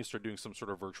adapting. You need to start doing some sort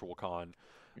of virtual con.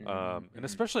 And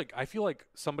especially like, I feel like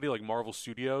somebody like Marvel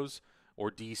Studios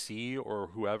or DC or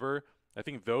whoever, I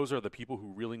think those are the people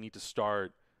who really need to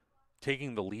start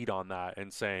taking the lead on that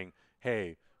and saying,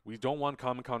 hey, we don't want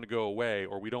Comic-Con to go away,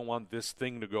 or we don't want this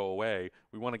thing to go away.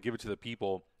 We want to give it to the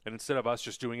people. And instead of us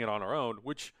just doing it on our own,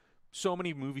 which so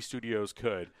many movie studios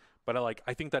could, but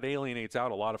I think that alienates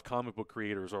out a lot of comic book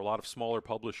creators or a lot of smaller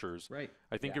publishers. Right.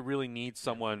 I think Yeah. it really needs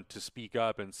someone to speak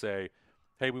up and say,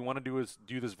 hey, we want to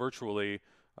do this virtually.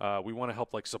 We want to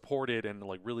help like support it and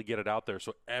like really get it out there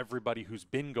so everybody who's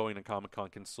been going to Comic-Con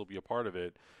can still be a part of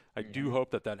it. I do hope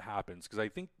that that happens, because I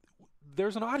think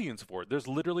there's an audience for it. There's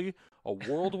literally a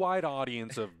worldwide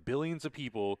audience of billions of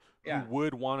people Yeah. who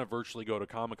would want to virtually go to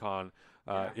Comic-Con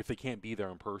Yeah. if they can't be there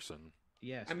in person.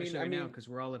 Yeah, I mean- especially I right now mean- because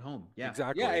we're all at home. Yeah.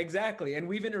 Exactly. Yeah, exactly. And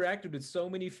we've interacted with so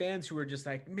many fans who are just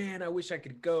like, man, I wish I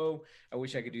could go. I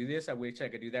wish I could do this. I wish I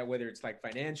could do that, whether it's like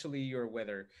financially or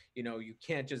whether, you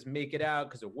can't just make it out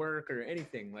because of work or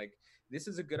anything. Like, this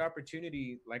is a good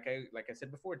opportunity, like I said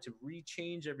before, to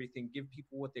rechange everything, give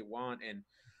people what they want. And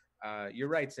you're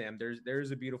right, Sam.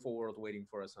 There's a beautiful world waiting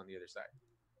for us on the other side.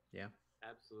 Yeah.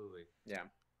 Absolutely. Yeah.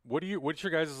 What's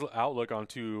your guys' outlook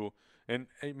onto, and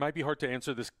it might be hard to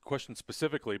answer this question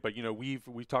specifically, but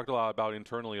we've talked a lot about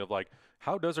internally of like,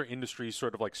 how does our industry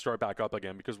sort of like start back up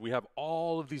again, because we have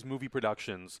all of these movie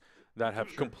productions that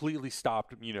have completely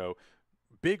stopped,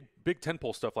 big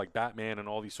tentpole stuff like Batman and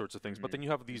all these sorts of things, but then you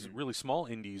have these really small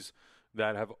indies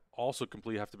that have also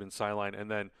completely have to been sidelined, and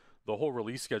then the whole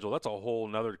release schedule, that's a whole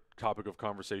another topic of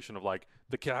conversation of like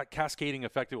the cascading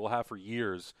effect it will have for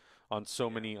years on so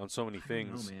many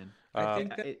things. Oh man. I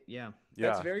think that Yeah.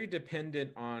 that's Yeah, very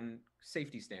dependent on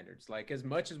safety standards. Like, as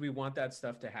much as we want that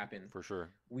stuff to happen, for sure.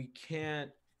 we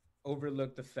can't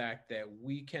overlook the fact that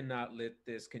we cannot let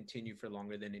this continue for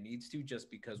longer than it needs to,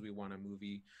 just because we want a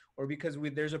movie or because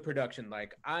there's a production.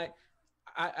 Like,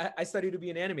 I studied to be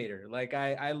an animator. Like,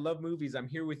 I love movies. I'm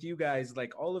here with you guys.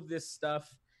 Like, all of this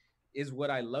stuff is what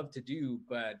I love to do.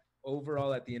 But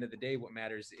overall, at the end of the day, what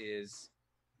matters is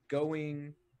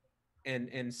going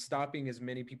and stopping as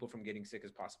many people from getting sick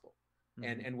as possible.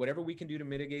 And whatever we can do to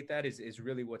mitigate that is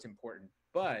really what's important.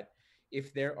 But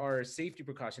if there are safety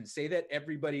precautions, say that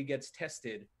everybody gets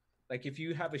tested. Like, if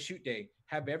you have a shoot day,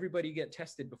 have everybody get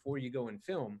tested before you go and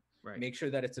film. Right. Make sure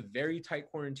that it's a very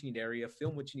tight quarantined area.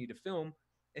 Film what you need to film.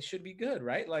 It should be good,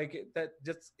 right? Like, that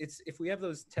just, it's, if we have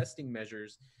those testing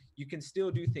measures, you can still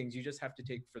do things. You just have to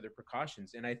take further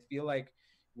precautions. And I feel like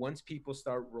once people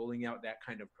start rolling out that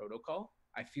kind of protocol,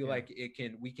 I feel like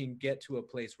we can get to a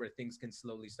place where things can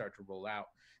slowly start to roll out.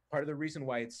 Part of the reason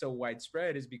why it's so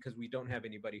widespread is because we don't have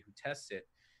anybody who tests it.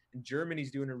 And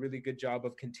Germany's doing a really good job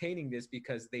of containing this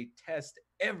because they test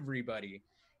everybody.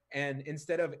 And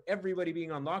instead of everybody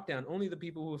being on lockdown, only the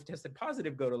people who have tested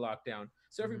positive go to lockdown.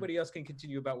 So everybody else can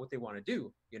continue about what they want to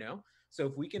do, So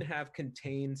if we can have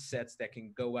contained sets that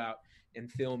can go out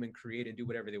and film and create and do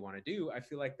whatever they want to do, I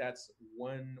feel like that's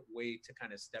one way to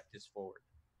kind of step this forward.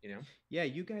 Yeah,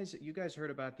 you guys heard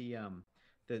about the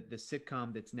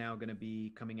sitcom that's now going to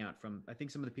be coming out from, I think,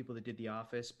 some of the people that did The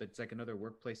Office, but it's like another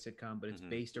workplace sitcom, but it's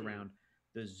based around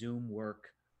the Zoom work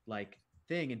like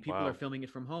thing, and people are filming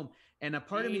it from home. And a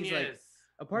part of me is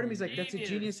like, that's a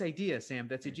genius idea, Sam.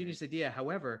 That's a genius idea.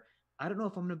 However, I don't know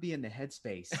if I'm going to be in the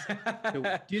headspace.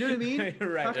 Do you know what I mean?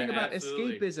 Right, talking about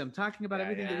absolutely. escapism, talking about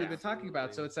everything that we've been talking about.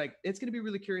 absolutely. So it's like, it's going to be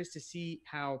really curious to see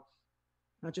how,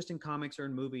 not just in comics or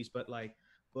in movies, but like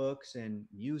books and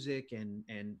music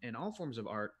and all forms of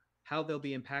art, how they'll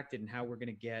be impacted and how we're going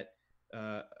to get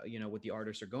what the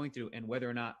artists are going through, and whether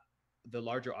or not the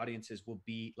larger audiences will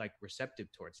be like receptive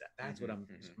towards that. That's what I'm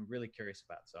really curious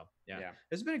about. So yeah.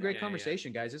 This has been a great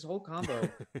conversation, guys. This whole combo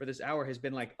for this hour has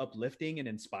been like uplifting and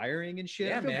inspiring and shit.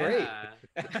 Yeah, I feel man.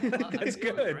 great. That's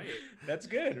good. Great. That's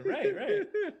good. Right.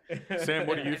 Sam,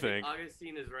 what do you I think?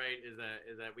 Augustine is right. Is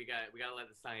that we got to let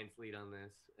the science lead on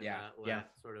this, and not let Yeah.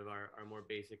 sort of our more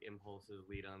basic impulses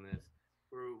lead on this.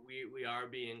 We are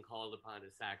being called upon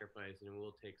to sacrifice, and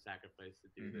we'll take sacrifice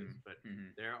to do this. But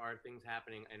there are things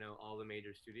happening. I know all the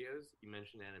major studios. You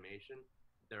mentioned animation.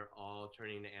 They're all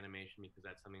turning to animation because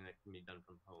that's something that can be done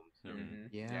from home. So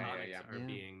comics are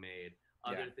being made.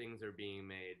 Other things are being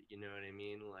made. You know what I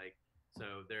mean? Like,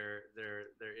 so there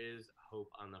is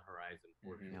hope on the horizon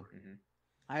for sure.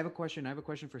 I have a question. I have a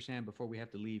question for Sam before we have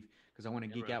to leave because I want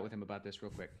to geek out with him about this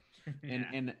real quick.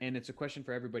 And it's a question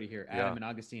for everybody here, Adam and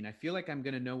Augustine. I feel like I'm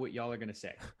gonna know what y'all are gonna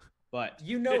say, but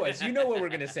you know us. You know what we're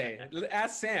gonna say.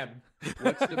 Ask Sam.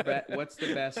 What's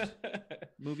the best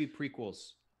movie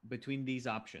prequels between these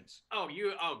options? Oh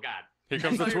God. Here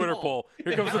comes the Twitter poll.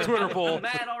 Here comes the Twitter poll. I'm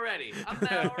mad already.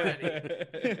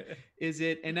 Is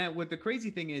it? And that what the crazy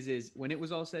thing is when it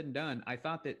was all said and done, I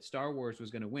thought that Star Wars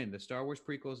was going to win. The Star Wars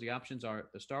prequels. The options are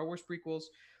the Star Wars prequels,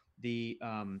 the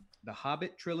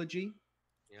Hobbit trilogy,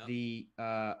 the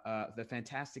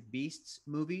Fantastic Beasts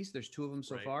movies. There's 2 of them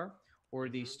so far, or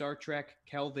the Star Trek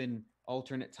Kelvin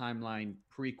alternate timeline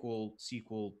prequel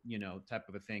sequel, type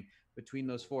of a thing. Between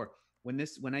those 4.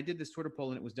 When I did this Twitter poll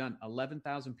and it was done,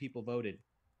 11,000 people voted.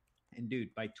 And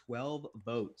dude, by 12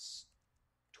 votes,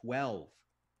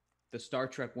 the Star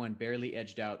Trek one barely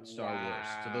edged out Star Wars.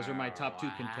 So those are my top 2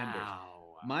 contenders.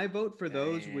 My vote for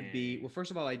those would be, well,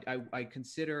 first of all, I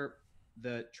consider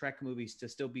the Trek movies to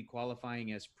still be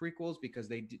qualifying as prequels because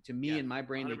they, to me, in my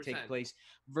brain, 100%. They take place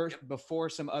before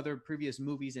some other previous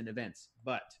movies and events.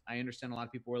 But I understand a lot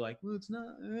of people were like, well, it's not.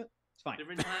 It's fine.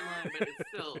 Different timeline, but it's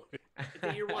still it's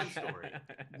a year 1 story.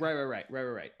 Right.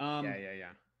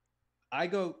 Yeah. I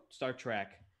go Star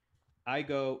Trek.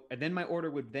 And then my order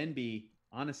would then be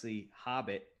honestly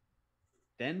Hobbit,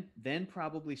 then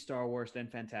probably Star Wars, then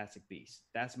Fantastic Beasts.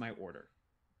 That's my order.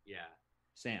 Yeah.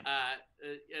 Sam.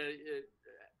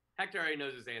 Hector already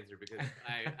knows his answer because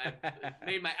I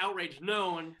made my outrage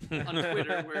known on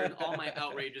Twitter, where all my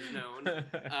outrage is known.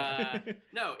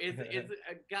 No, it's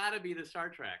gotta be the Star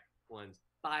Trek ones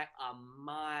by a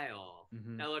mile.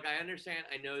 Mm-hmm. Now, look, I understand.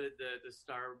 I know that the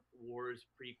Star Wars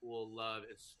prequel love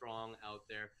is strong out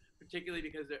there, particularly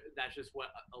because that's just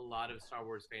what a lot of Star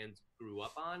Wars fans grew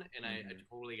up on, and I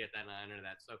totally get that and I honor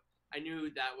that. So I knew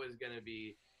that was going to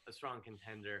be a strong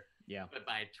contender. Yeah. But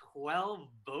by 12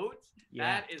 votes,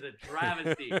 that is a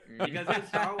travesty because those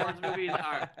Star Wars movies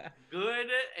are good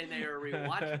and they are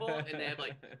rewatchable and they have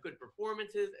like good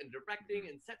performances and directing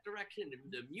and set direction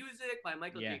and the music by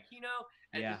Michael Giacchino.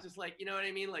 And it's just like, you know what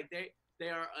I mean? Like they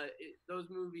are those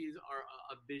movies are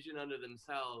a vision unto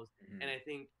themselves. And I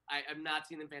think I've not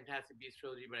seen the Fantastic Beasts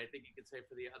trilogy, but I think you could say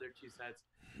for the other 2 sets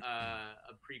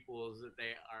of prequels that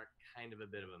they are kind of a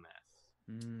bit of a mess.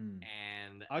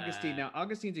 And Augustine, now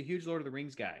Augustine's a huge Lord of the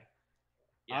Rings guy.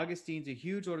 Augustine's a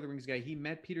huge Lord of the Rings guy. He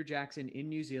met Peter Jackson in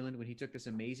New Zealand when he took this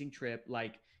amazing trip.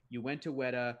 Like, you went to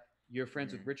Weta, you're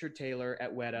friends with Richard Taylor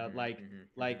at Weta.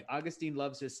 Like Augustine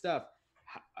loves his stuff.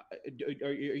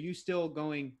 Are you still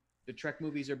going, the Trek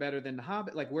movies are better than the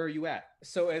Hobbit? Like, where are you at?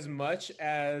 So as much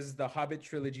as the Hobbit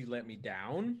trilogy let me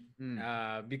down,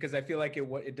 because I feel like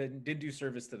it did do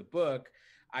service to the book,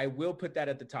 I will put that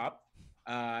at the top.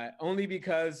 Only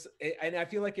because, and I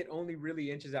feel like it only really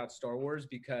inches out Star Wars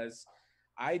because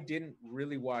I didn't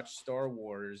really watch Star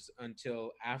Wars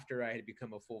until after I had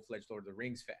become a full-fledged Lord of the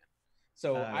Rings fan.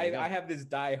 So I have this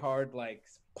die-hard like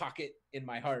pocket in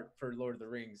my heart for Lord of the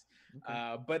Rings.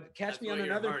 Okay. But catch That's me on what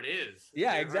another. Your heart is.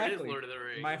 Yeah, your exactly. Heart is Lord of the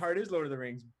Rings. My heart is Lord of the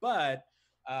Rings, but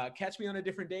catch me on a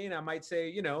different day, and I might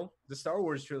say, the Star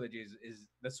Wars trilogy is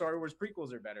the Star Wars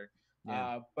prequels are better.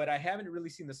 Yeah. But I haven't really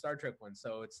seen the Star Trek one,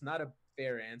 so it's not a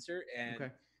fair answer.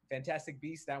 And Fantastic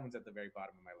Beasts, that one's at the very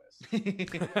bottom of my list.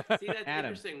 See, that's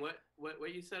interesting.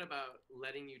 What you said about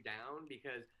letting you down,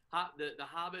 because the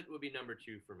Hobbit would be number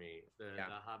 2 for me. The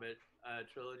Hobbit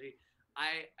trilogy.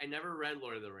 I never read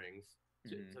Lord of the Rings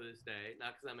to this day,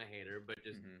 not because I'm a hater, but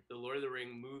just the Lord of the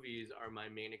Rings movies are my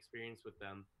main experience with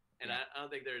them. And I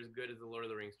don't think they're as good as the Lord of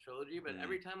the Rings trilogy, but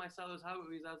every time I saw those Hobbit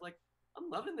movies, I was like, I'm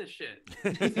loving this shit.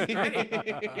 This is great.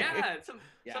 Some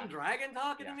dragon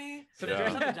talking to me. Some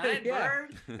giant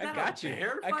bird. I got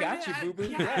you, boo boo.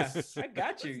 Yes. I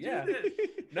got you.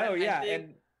 No,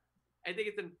 and I think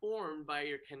it's informed by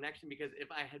your connection, because if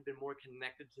I had been more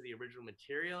connected to the original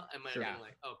material, I might have been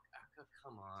like, oh,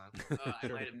 come on. I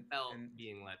might have felt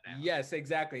being let down. Yes,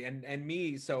 exactly. And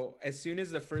me, so as soon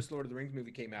as the first Lord of the Rings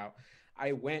movie came out,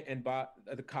 I went and bought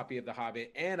the copy of The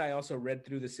Hobbit, and I also read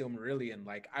through the Silmarillion.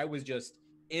 Like, I was just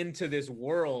into this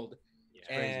world.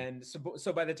 And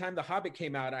so by the time The Hobbit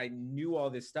came out, I knew all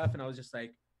this stuff, and I was just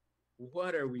like,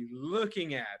 what are we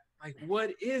looking at? Like,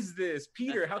 what is this?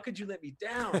 Peter, how could you let me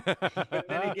down? But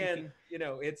then again,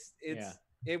 it's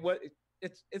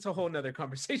a whole nother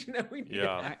conversation that we need to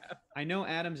have. I know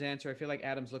Adam's answer. I feel like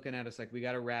Adam's looking at us like we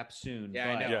got to wrap soon. Yeah,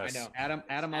 I know.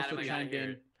 Adam also chimed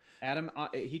in. Adam,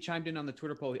 he chimed in on the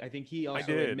Twitter poll. I think he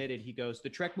also admitted, he goes,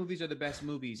 the Trek movies are the best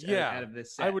movies out of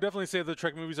this set. I would definitely say the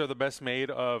Trek movies are the best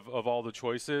made of all the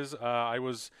choices.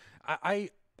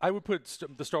 I would put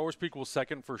the Star Wars prequels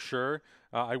second for sure.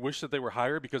 I wish that they were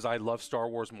higher because I love Star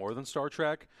Wars more than Star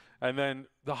Trek. And then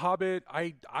The Hobbit,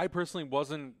 I personally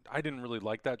I didn't really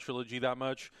like that trilogy that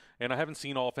much. And I haven't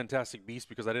seen all Fantastic Beasts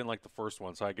because I didn't like the first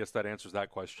one. So I guess that answers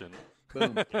that question.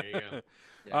 Boom. There you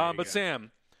go. But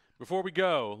Sam, before we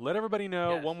go, let everybody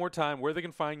know Yes. one more time where they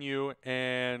can find you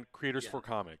and Creators for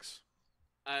Comics.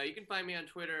 You can find me on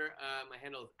Twitter. My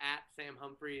handle is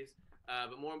 @SamHumphries.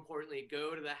 But more importantly,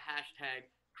 go to the hashtag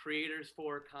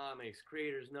Creators4Comics,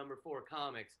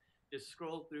 Creators4Comics. Just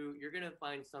scroll through. You're going to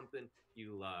find something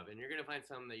you love, and you're going to find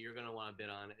something that you're going to want to bid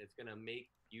on. It's going to make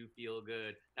you feel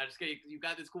good. Not just because you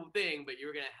got this cool thing, but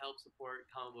you're going to help support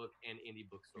comic book and indie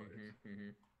bookstores.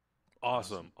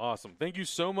 Awesome. Thank you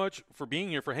so much for being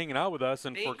here, for hanging out with us,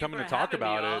 and Thank for you coming for to talk having me,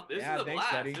 about y'all. it. This Yeah, is a thanks,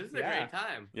 blast. buddy. This is a Yeah. great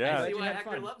time. Yeah. I see Glad you why had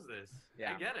Hector fun. loves this.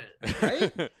 Yeah. I get it.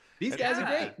 Right? These guys are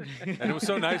Yeah. great. And it was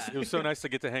so nice. It was so nice to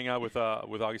get to hang out with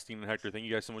Augustine and Hector. Thank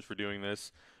you guys so much for doing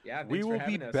this. Yeah, thanks We for will be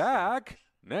having us. back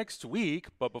next week,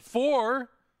 but before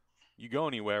you go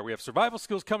anywhere, we have survival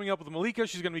skills coming up with Malika.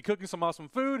 She's going to be cooking some awesome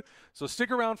food, so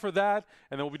stick around for that.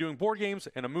 And then we'll be doing board games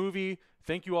and a movie.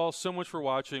 Thank you all so much for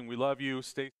watching. We love you.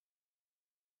 Stay.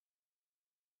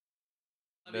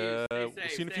 Love you. Stay We'll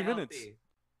safe. see you in a Stay few minutes. healthy.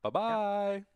 Bye bye.